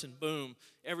starts and boom,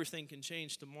 everything can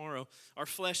change tomorrow. Our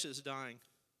flesh is dying.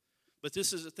 But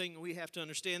this is the thing we have to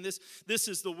understand. This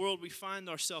is the world we find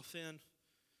ourselves in.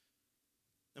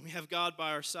 And we have God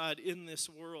by our side in this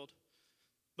world.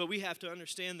 But we have to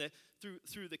understand that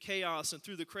through the chaos and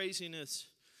through the craziness,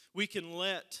 we can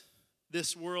let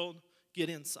this world get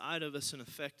inside of us and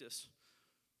affect us.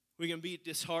 We can be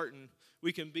disheartened.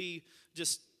 We can be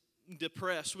just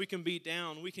depressed. We can be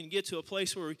down. We can get to a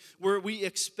place where we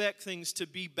expect things to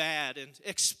be bad and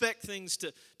expect things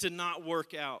to not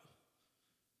work out.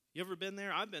 You ever been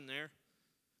there? I've been there.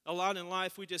 A lot in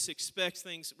life, we just expect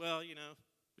things,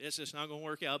 it's just not going to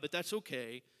work out, but that's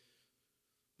okay.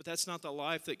 But that's not the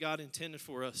life that God intended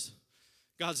for us.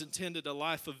 God's intended a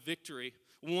life of victory,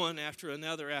 one after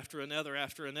another, after another,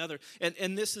 after another.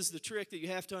 And this is the trick that you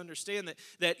have to understand,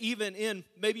 that even in,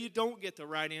 maybe you don't get the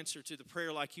right answer to the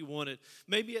prayer like you wanted.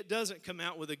 Maybe it doesn't come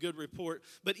out with a good report.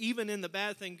 But even in the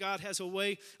bad thing, God has a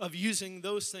way of using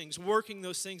those things, working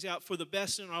those things out for the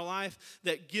best in our life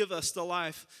that give us the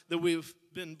life that we've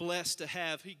been blessed to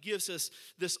have. He gives us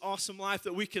this awesome life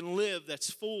that we can live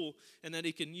that's full and that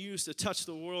He can use to touch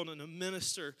the world and to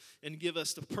minister and give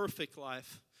us the perfect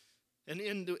life. And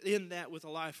in that with a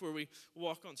life where we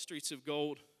walk on streets of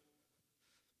gold.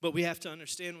 But we have to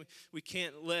understand we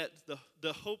can't let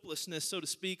the hopelessness, so to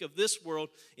speak, of this world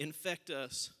infect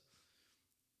us.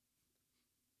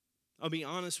 I'll be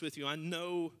honest with you. I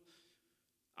know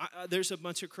there's a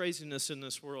bunch of craziness in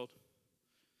this world.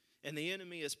 And the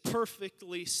enemy is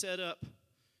perfectly set up.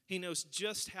 He knows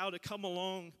just how to come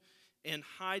along and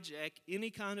hijack any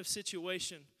kind of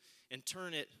situation and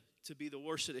turn it to be the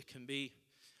worst that it can be.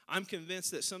 I'm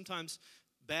convinced that sometimes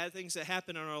bad things that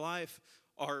happen in our life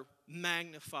are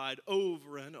magnified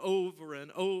over and over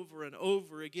and over and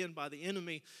over again by the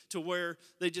enemy to where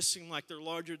they just seem like they're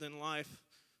larger than life.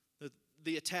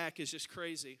 The attack is just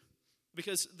crazy.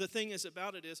 Because the thing is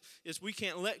about it is we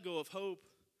can't let go of hope.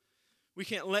 We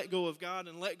can't let go of God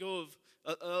and let go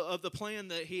of the plan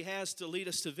that He has to lead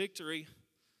us to victory.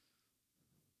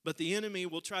 But the enemy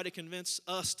will try to convince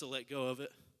us to let go of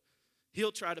it.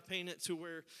 He'll try to paint it to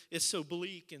where it's so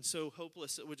bleak and so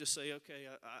hopeless that we'll just say, okay,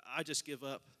 I just give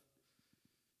up.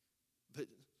 But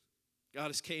God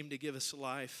has came to give us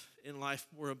life and life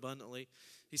more abundantly.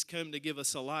 He's come to give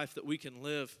us a life that we can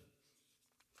live.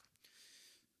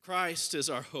 Christ is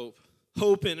our hope.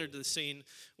 Hope entered the scene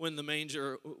when the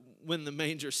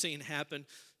manger scene happened.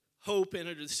 Hope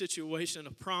entered the situation,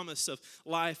 a promise of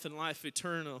life and life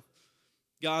eternal.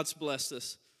 God's blessed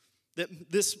us.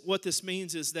 What this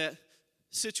means is that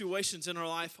situations in our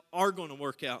life are going to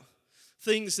work out.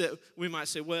 Things that we might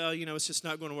say, well, it's just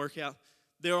not going to work out.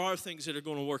 There are things that are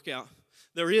going to work out.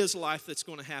 There is life that's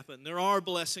going to happen. There are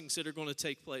blessings that are going to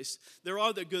take place. There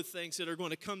are the good things that are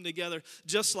going to come together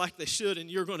just like they should, and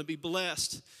you're going to be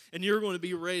blessed, and you're going to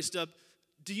be raised up.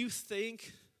 Do you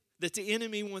think that the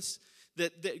enemy wants,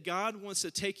 that God wants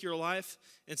to take your life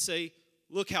and say,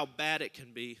 look how bad it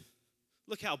can be?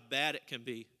 Look how bad it can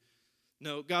be.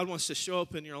 No, God wants to show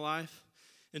up in your life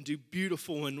and do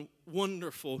beautiful and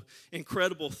wonderful,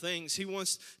 incredible things. He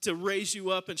wants to raise you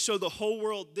up and show the whole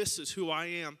world, this is who I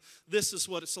am. This is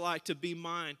what it's like to be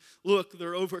mine. Look,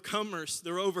 they're overcomers.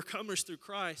 They're overcomers through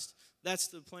Christ. That's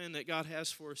the plan that God has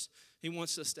for us. He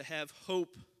wants us to have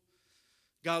hope.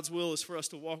 God's will is for us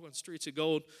to walk on streets of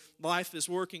gold. Life is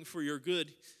working for your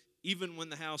good, even when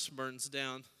the house burns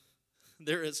down.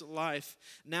 There is life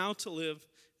now to live,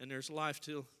 and there's life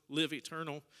to live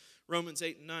eternal. Romans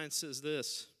 8 and 9 says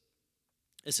this.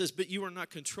 It says, but you are not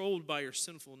controlled by your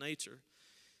sinful nature.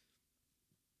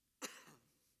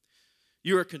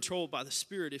 You are controlled by the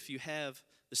Spirit if you have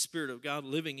the Spirit of God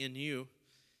living in you.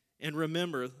 And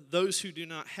remember, those who do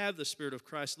not have the Spirit of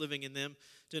Christ living in them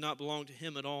do not belong to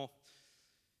Him at all.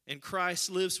 And Christ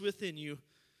lives within you.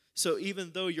 So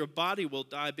even though your body will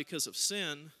die because of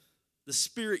sin, the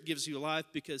Spirit gives you life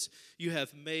because you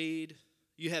have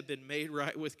been made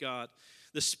right with God.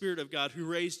 The Spirit of God who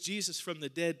raised Jesus from the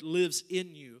dead lives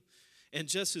in you. And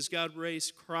just as God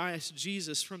raised Christ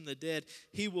Jesus from the dead,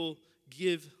 He will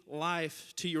give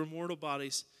life to your mortal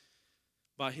bodies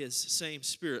by His same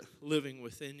Spirit living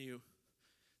within you.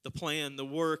 The plan, the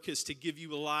work is to give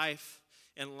you life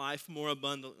and life more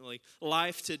abundantly.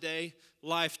 Life today,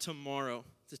 life tomorrow.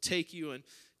 To take you and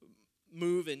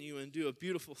move in you and do a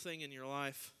beautiful thing in your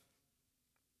life.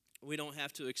 We don't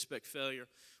have to expect failure.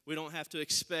 We don't have to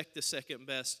expect the second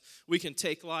best. We can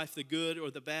take life, the good or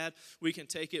the bad. We can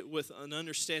take it with an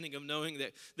understanding of knowing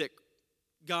that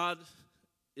God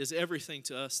is everything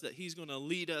to us, that He's going to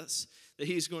lead us, that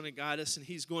He's going to guide us, and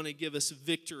He's going to give us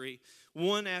victory,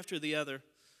 one after the other.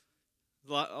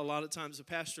 A lot of times the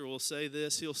pastor will say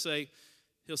this. He'll say,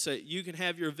 you can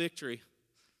have your victory.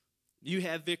 You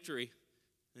have victory.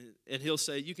 And he'll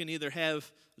say, you can either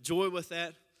have joy with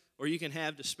that or you can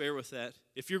have despair with that.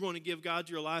 If you're going to give God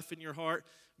your life and your heart,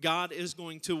 God is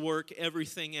going to work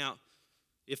everything out.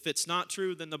 If it's not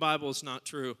true, then the Bible is not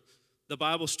true. The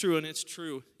Bible's true and it's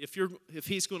true. If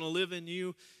He's going to live in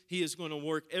you, He is going to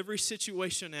work every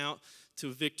situation out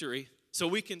to victory. So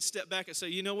we can step back and say,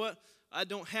 you know what? I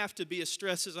don't have to be as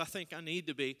stressed as I think I need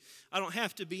to be. I don't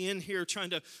have to be in here trying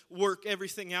to work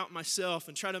everything out myself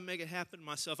and try to make it happen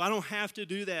myself. I don't have to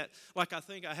do that like I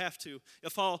think I have to.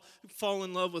 If I'll fall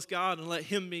in love with God and let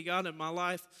Him be God in my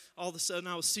life, all of a sudden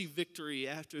I will see victory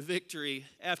after victory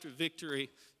after victory.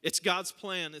 It's God's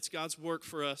plan. It's God's work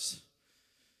for us.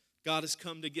 God has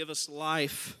come to give us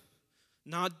life,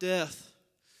 not death.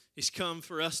 He's come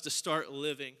for us to start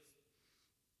living.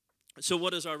 So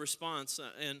what is our response?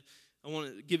 And I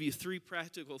want to give you 3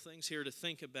 practical things here to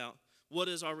think about. What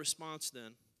is our response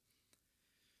then?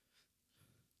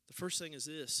 The first thing is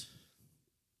this.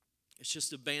 It's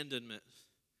just abandonment.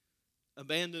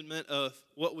 Abandonment of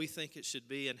what we think it should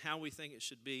be and how we think it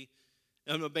should be.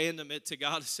 An abandonment to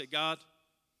God to say, God,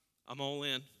 I'm all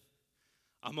in.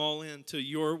 I'm all in to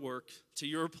your work, to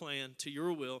your plan, to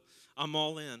your will. I'm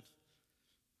all in.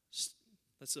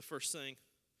 That's the first thing.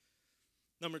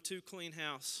 Number 2, clean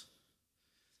house.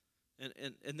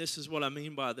 And this is what I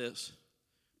mean by this.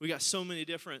 We got so many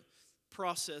different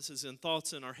processes and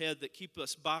thoughts in our head that keep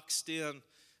us boxed in,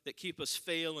 that keep us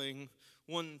failing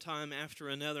one time after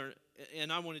another.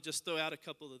 And I want to just throw out a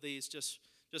couple of these just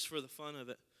for the fun of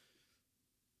it.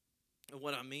 And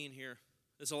what I mean here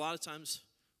is a lot of times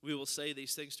we will say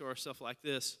these things to ourselves like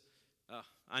this.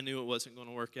 I knew it wasn't going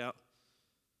to work out.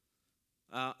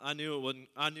 I knew it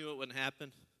wouldn't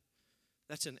happen.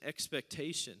 That's an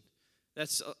expectation.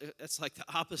 That's like the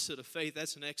opposite of faith.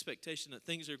 That's an expectation that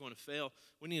things are going to fail.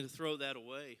 We need to throw that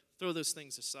away. Throw those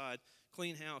things aside.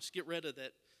 Clean house. Get rid of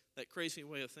that crazy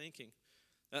way of thinking.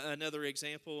 Another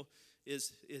example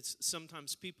is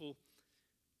sometimes people,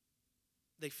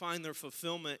 they find their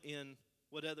fulfillment in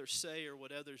what others say or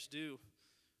what others do.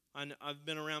 I've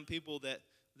been around people that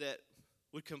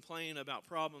would complain about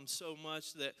problems so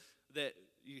much that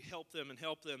you help them,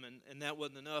 and that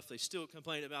wasn't enough. They still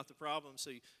complain about the problem,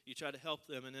 so you try to help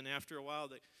them, and then after a while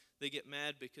they get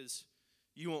mad because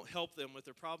you won't help them with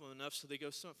their problem enough, so they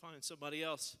go find somebody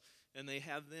else, and they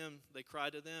cry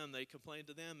to them, they complain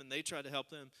to them, and they try to help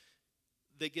them.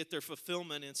 They get their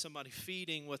fulfillment in somebody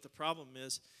feeding what the problem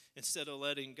is instead of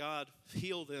letting God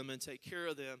heal them and take care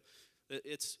of them.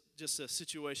 It's just a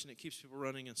situation that keeps people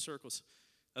running in circles.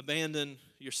 Abandon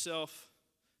yourself,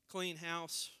 clean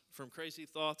house from crazy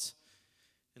thoughts.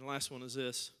 And the last one is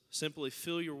this. Simply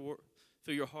fill your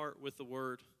heart with the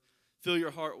Word. Fill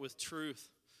your heart with truth.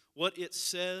 What it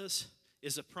says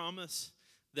is a promise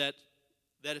that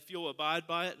if you'll abide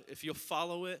by it, if you'll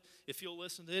follow it, if you'll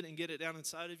listen to it and get it down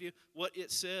inside of you, what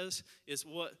it says is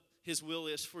what His will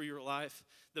is for your life.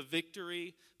 The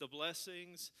victory, the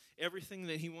blessings, everything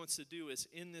that He wants to do is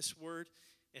in this Word.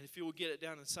 And if you will get it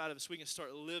down inside of us, we can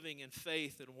start living in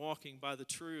faith and walking by the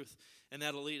truth, and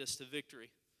that'll lead us to victory.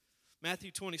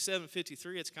 Matthew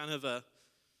 27:53, it's kind of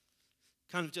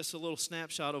just a little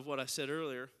snapshot of what I said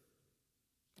earlier.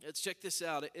 Check this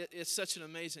out. It's such an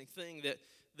amazing thing that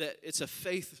it's a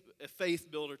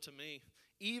faith builder to me.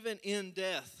 Even in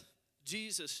death,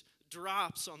 Jesus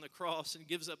drops on the cross and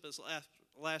gives up His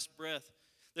last breath.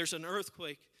 There's an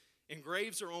earthquake, and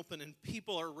graves are open, and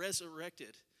people are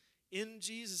resurrected. In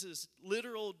Jesus'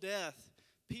 literal death,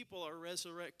 people are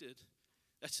resurrected.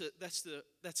 That's a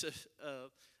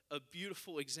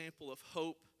beautiful example of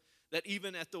hope, that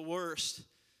even at the worst,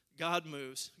 God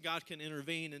moves. God can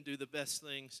intervene and do the best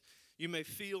things. You may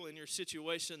feel in your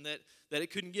situation that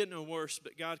it couldn't get no worse,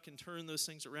 but God can turn those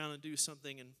things around and do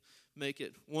something and make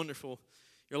it wonderful.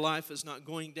 Your life is not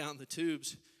going down the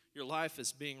tubes. Your life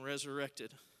is being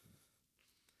resurrected.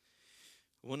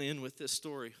 I want to end with this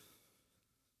story.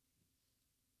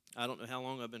 I don't know how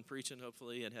long I've been preaching.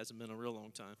 Hopefully it hasn't been a real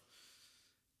long time.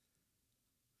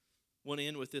 I want to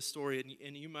end with this story,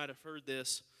 and you might have heard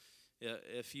this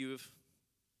if you've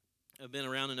been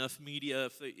around enough media,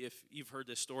 if you've heard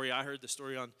this story. I heard the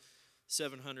story on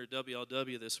 700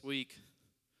 WLW this week.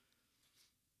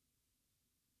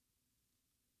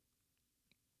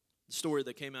 The story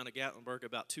that came out of Gatlinburg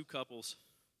about 2 couples.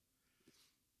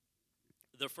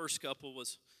 The first couple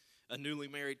was a newly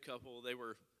married couple. They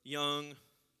were young.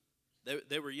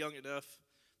 They were young enough.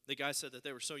 The guy said that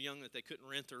they were so young that they couldn't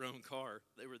rent their own car.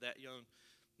 They were that young.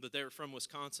 But they were from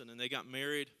Wisconsin, and they got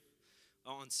married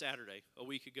on Saturday, a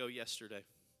week ago yesterday.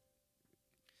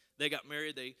 They got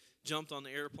married. They jumped on the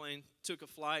airplane, took a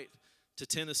flight to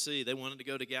Tennessee. They wanted to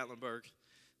go to Gatlinburg.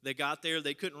 They got there.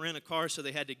 They couldn't rent a car, so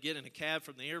they had to get in a cab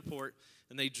from the airport,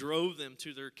 and they drove them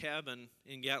to their cabin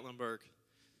in Gatlinburg.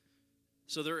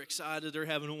 So they're excited. They're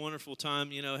having a wonderful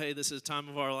time. Hey, this is the time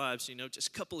of our lives. Just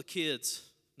a couple of kids.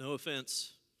 No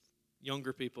offense,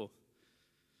 younger people.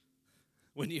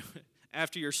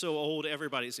 After you're so old,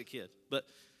 everybody's a kid. But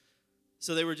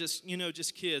so they were just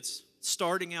kids.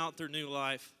 starting out their new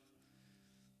life.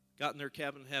 Got in their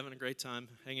cabin, having a great time,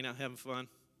 hanging out, having fun.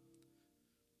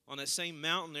 On that same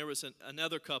mountain, there was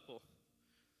another couple.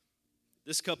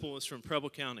 This couple was from Preble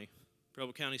County.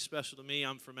 Preble County's special to me.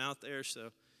 I'm from out there,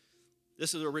 so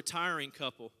this is a retiring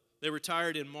couple. They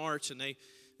retired in March, and it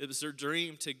was their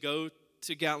dream to go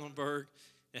to Gatlinburg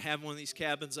and have one of these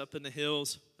cabins up in the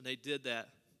hills, and they did that,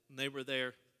 and they were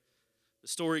there. The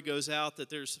story goes out that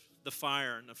there's the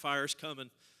fire, and the fire's coming.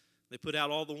 They put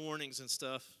out all the warnings and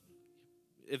stuff.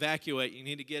 Evacuate, you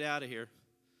need to get out of here.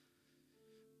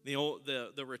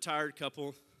 The retired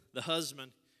couple, the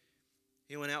husband,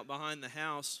 he went out behind the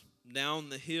house, down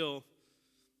the hill,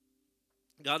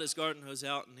 got his garden hose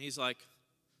out, and he's like,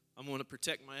 I'm going to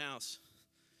protect my house.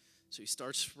 So he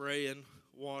starts spraying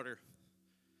water.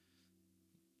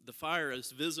 The fire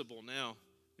is visible now.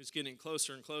 It's getting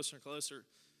closer and closer and closer.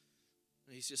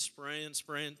 And he's just spraying,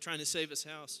 trying to save his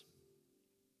house.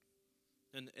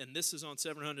 And this is on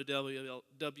 700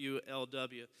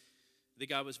 WLW. The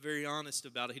guy was very honest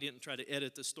about it. He didn't try to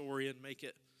edit the story and make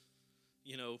it,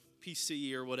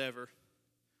 PC or whatever.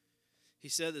 He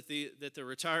said that the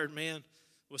retired man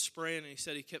was spraying, and he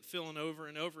said he kept feeling over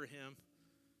and over him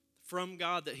from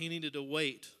God that he needed to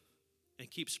wait and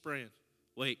keep spraying.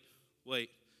 Wait.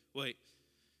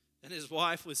 And his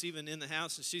wife was even in the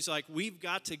house, and she's like, we've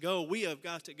got to go. We have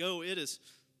got to go.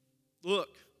 Look,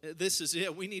 this is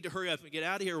it. We need to hurry up and get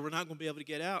out of here. We're not going to be able to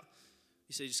get out.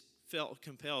 He said he just felt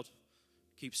compelled.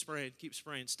 Keep spraying.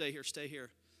 Stay here.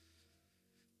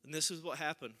 And this is what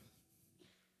happened.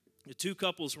 The two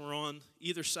couples were on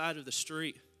either side of the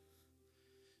street.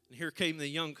 And here came the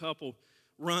young couple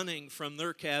running from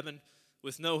their cabin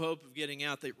with no hope of getting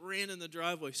out. They ran in the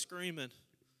driveway screaming.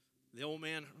 The old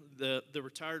man, the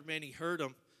retired man, he heard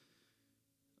them.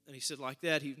 And he said like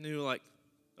that, he knew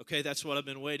okay, that's what I've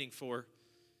been waiting for.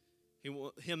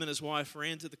 Him and his wife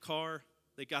ran to the car.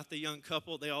 They got the young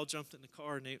couple. They all jumped in the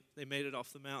car, and they made it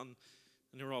off the mountain,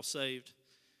 and they were all saved.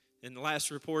 In the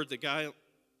last report, the guy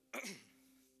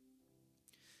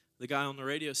on the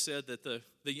radio said that the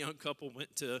young couple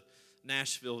went to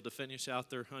Nashville to finish out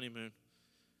their honeymoon.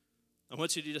 I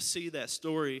want you to just see that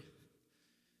story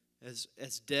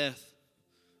as death,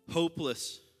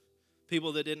 hopeless,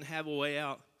 people that didn't have a way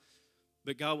out.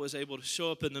 But God was able to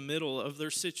show up in the middle of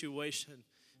their situation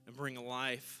and bring a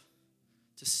life,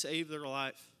 to save their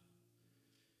life,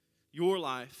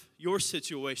 your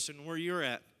situation, where you're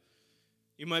at.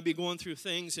 You might be going through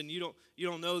things and you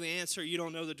don't know the answer, you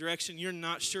don't know the direction, you're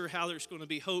not sure how there's going to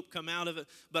be hope come out of it.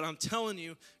 But I'm telling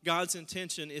you, God's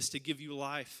intention is to give you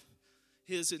life.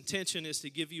 His intention is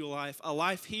to give you a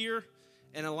life here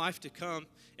and a life to come.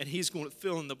 And He's going to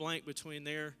fill in the blank between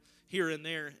here and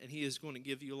there, and He is going to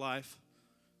give you life.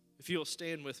 If you'll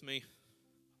stand with me.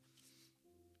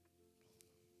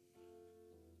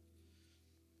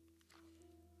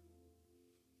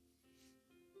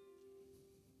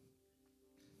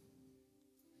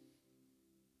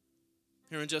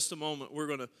 Here in just a moment, we're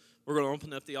gonna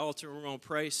open up the altar. We're gonna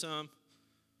pray some.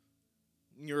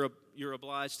 You're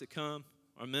obliged to come.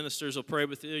 Our ministers will pray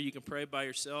with you. You can pray by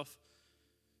yourself.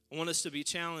 I want us to be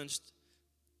challenged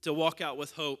to walk out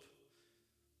with hope,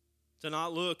 to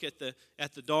not look at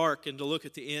the dark and to look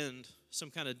at the end,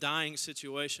 some kind of dying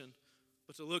situation,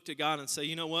 but to look to God and say,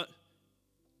 you know what?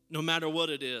 No matter what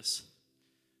it is,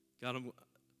 God,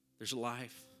 there's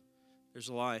life. There's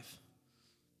life.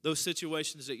 Those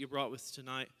situations that you brought with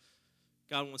tonight,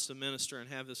 God wants to minister and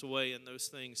have His way in those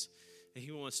things. And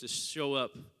He wants to show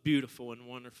up beautiful and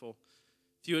wonderful.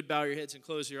 If you would bow your heads and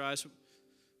close your eyes.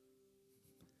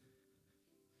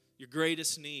 Your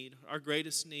greatest need, our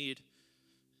greatest need,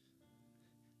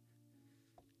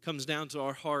 comes down to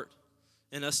our heart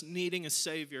and us needing a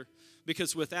Savior.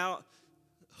 Because without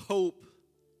hope,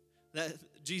 that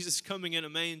Jesus coming in a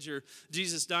manger,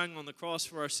 Jesus dying on the cross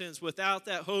for our sins, without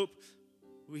that hope,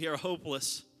 we are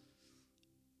hopeless.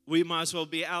 We might as well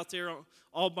be out there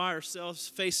all by ourselves,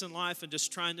 facing life and just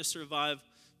trying to survive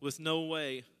with no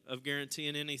way of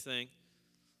guaranteeing anything.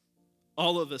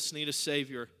 All of us need a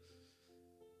Savior.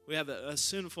 We have a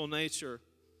sinful nature.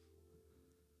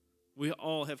 We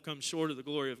all have come short of the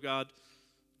glory of God,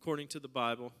 according to the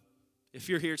Bible. If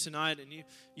you're here tonight and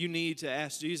you need to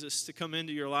ask Jesus to come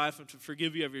into your life and to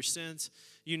forgive you of your sins,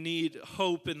 you need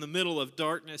hope in the middle of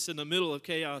darkness, in the middle of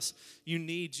chaos, you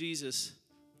need Jesus.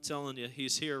 I'm telling you,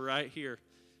 He's right here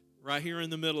in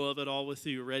the middle of it all with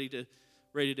you, ready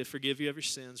to forgive you of your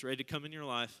sins, ready to come in your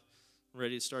life,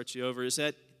 ready to start you over. Is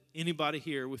that anybody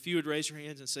here? If you would raise your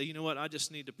hands and say, you know what, I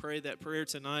just need to pray that prayer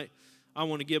tonight. I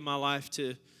want to give my life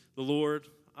to the Lord.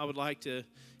 I would like to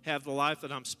have the life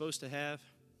that I'm supposed to have.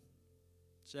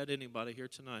 Is that anybody here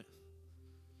tonight?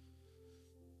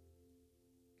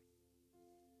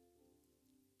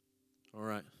 All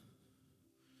right.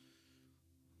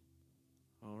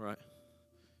 All right.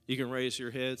 You can raise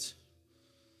your heads.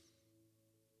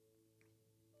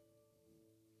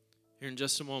 Here in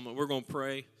just a moment, we're going to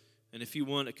pray. And if you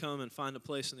want to come and find a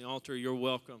place on the altar, you're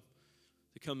welcome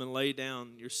to come and lay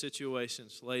down your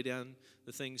situations, lay down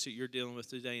the things that you're dealing with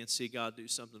today and see God do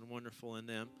something wonderful in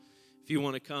them. If you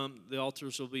want to come, the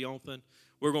altars will be open.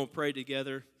 We're going to pray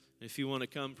together. If you want to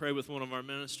come pray with one of our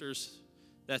ministers,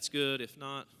 that's good. If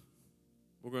not,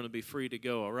 we're going to be free to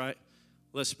go, all right?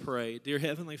 Let's pray. Dear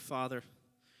Heavenly Father,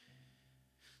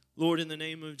 Lord, in the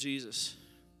name of Jesus,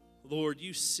 Lord,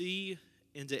 you see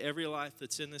into every life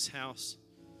that's in this house.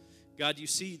 God, you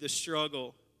see the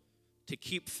struggle to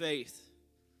keep faith.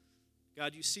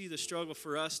 God, you see the struggle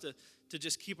for us to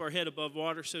just keep our head above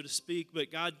water, so to speak.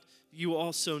 But God, you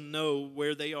also know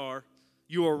where they are.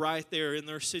 You are right there in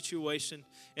their situation,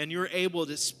 and you're able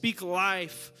to speak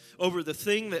life over the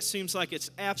thing that seems like it's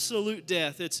absolute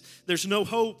death. There's no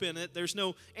hope in it. There's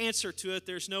no answer to it.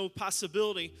 There's no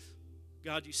possibility.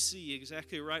 God, you see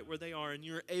exactly right where they are, and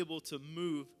you're able to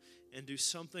move and do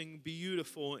something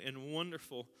beautiful and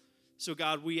wonderful. So,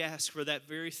 God, we ask for that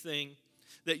very thing,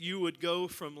 that you would go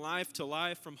from life to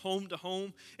life, from home to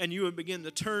home, and you would begin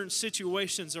to turn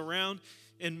situations around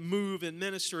and move and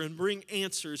minister and bring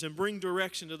answers and bring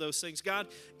direction to those things. God,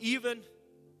 even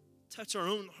touch our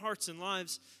own hearts and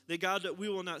lives, that God, that we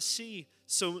will not see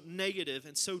so negative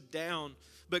and so down,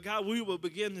 but God, we will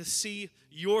begin to see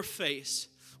your face.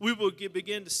 We will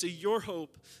begin to see your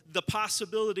hope, the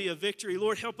possibility of victory.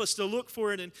 Lord, help us to look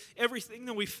for it in everything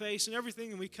that we face and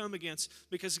everything that we come against.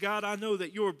 Because, God, I know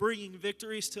that you're bringing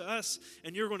victories to us,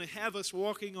 and you're going to have us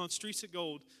walking on streets of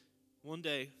gold one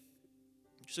day.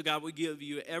 So, God, we give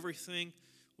you everything.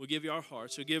 We give you our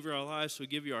hearts. We give you our lives. We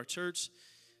give you our church.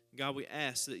 God, we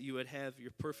ask that you would have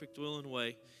your perfect will and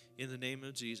way in the name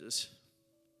of Jesus.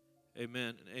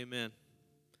 Amen and amen.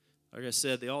 Like I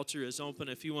said, the altar is open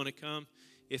if you want to come.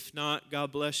 If not,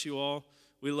 God bless you all.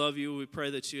 We love you. We pray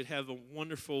that you would have a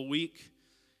wonderful week,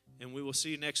 and we will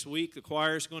see you next week. The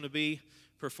choir is going to be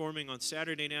performing on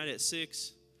Saturday night at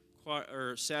 6,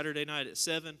 or Saturday night at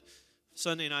 7,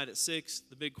 Sunday night at 6.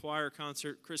 The big choir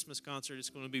concert, Christmas concert, is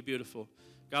going to be beautiful.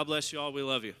 God bless you all. We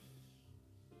love you.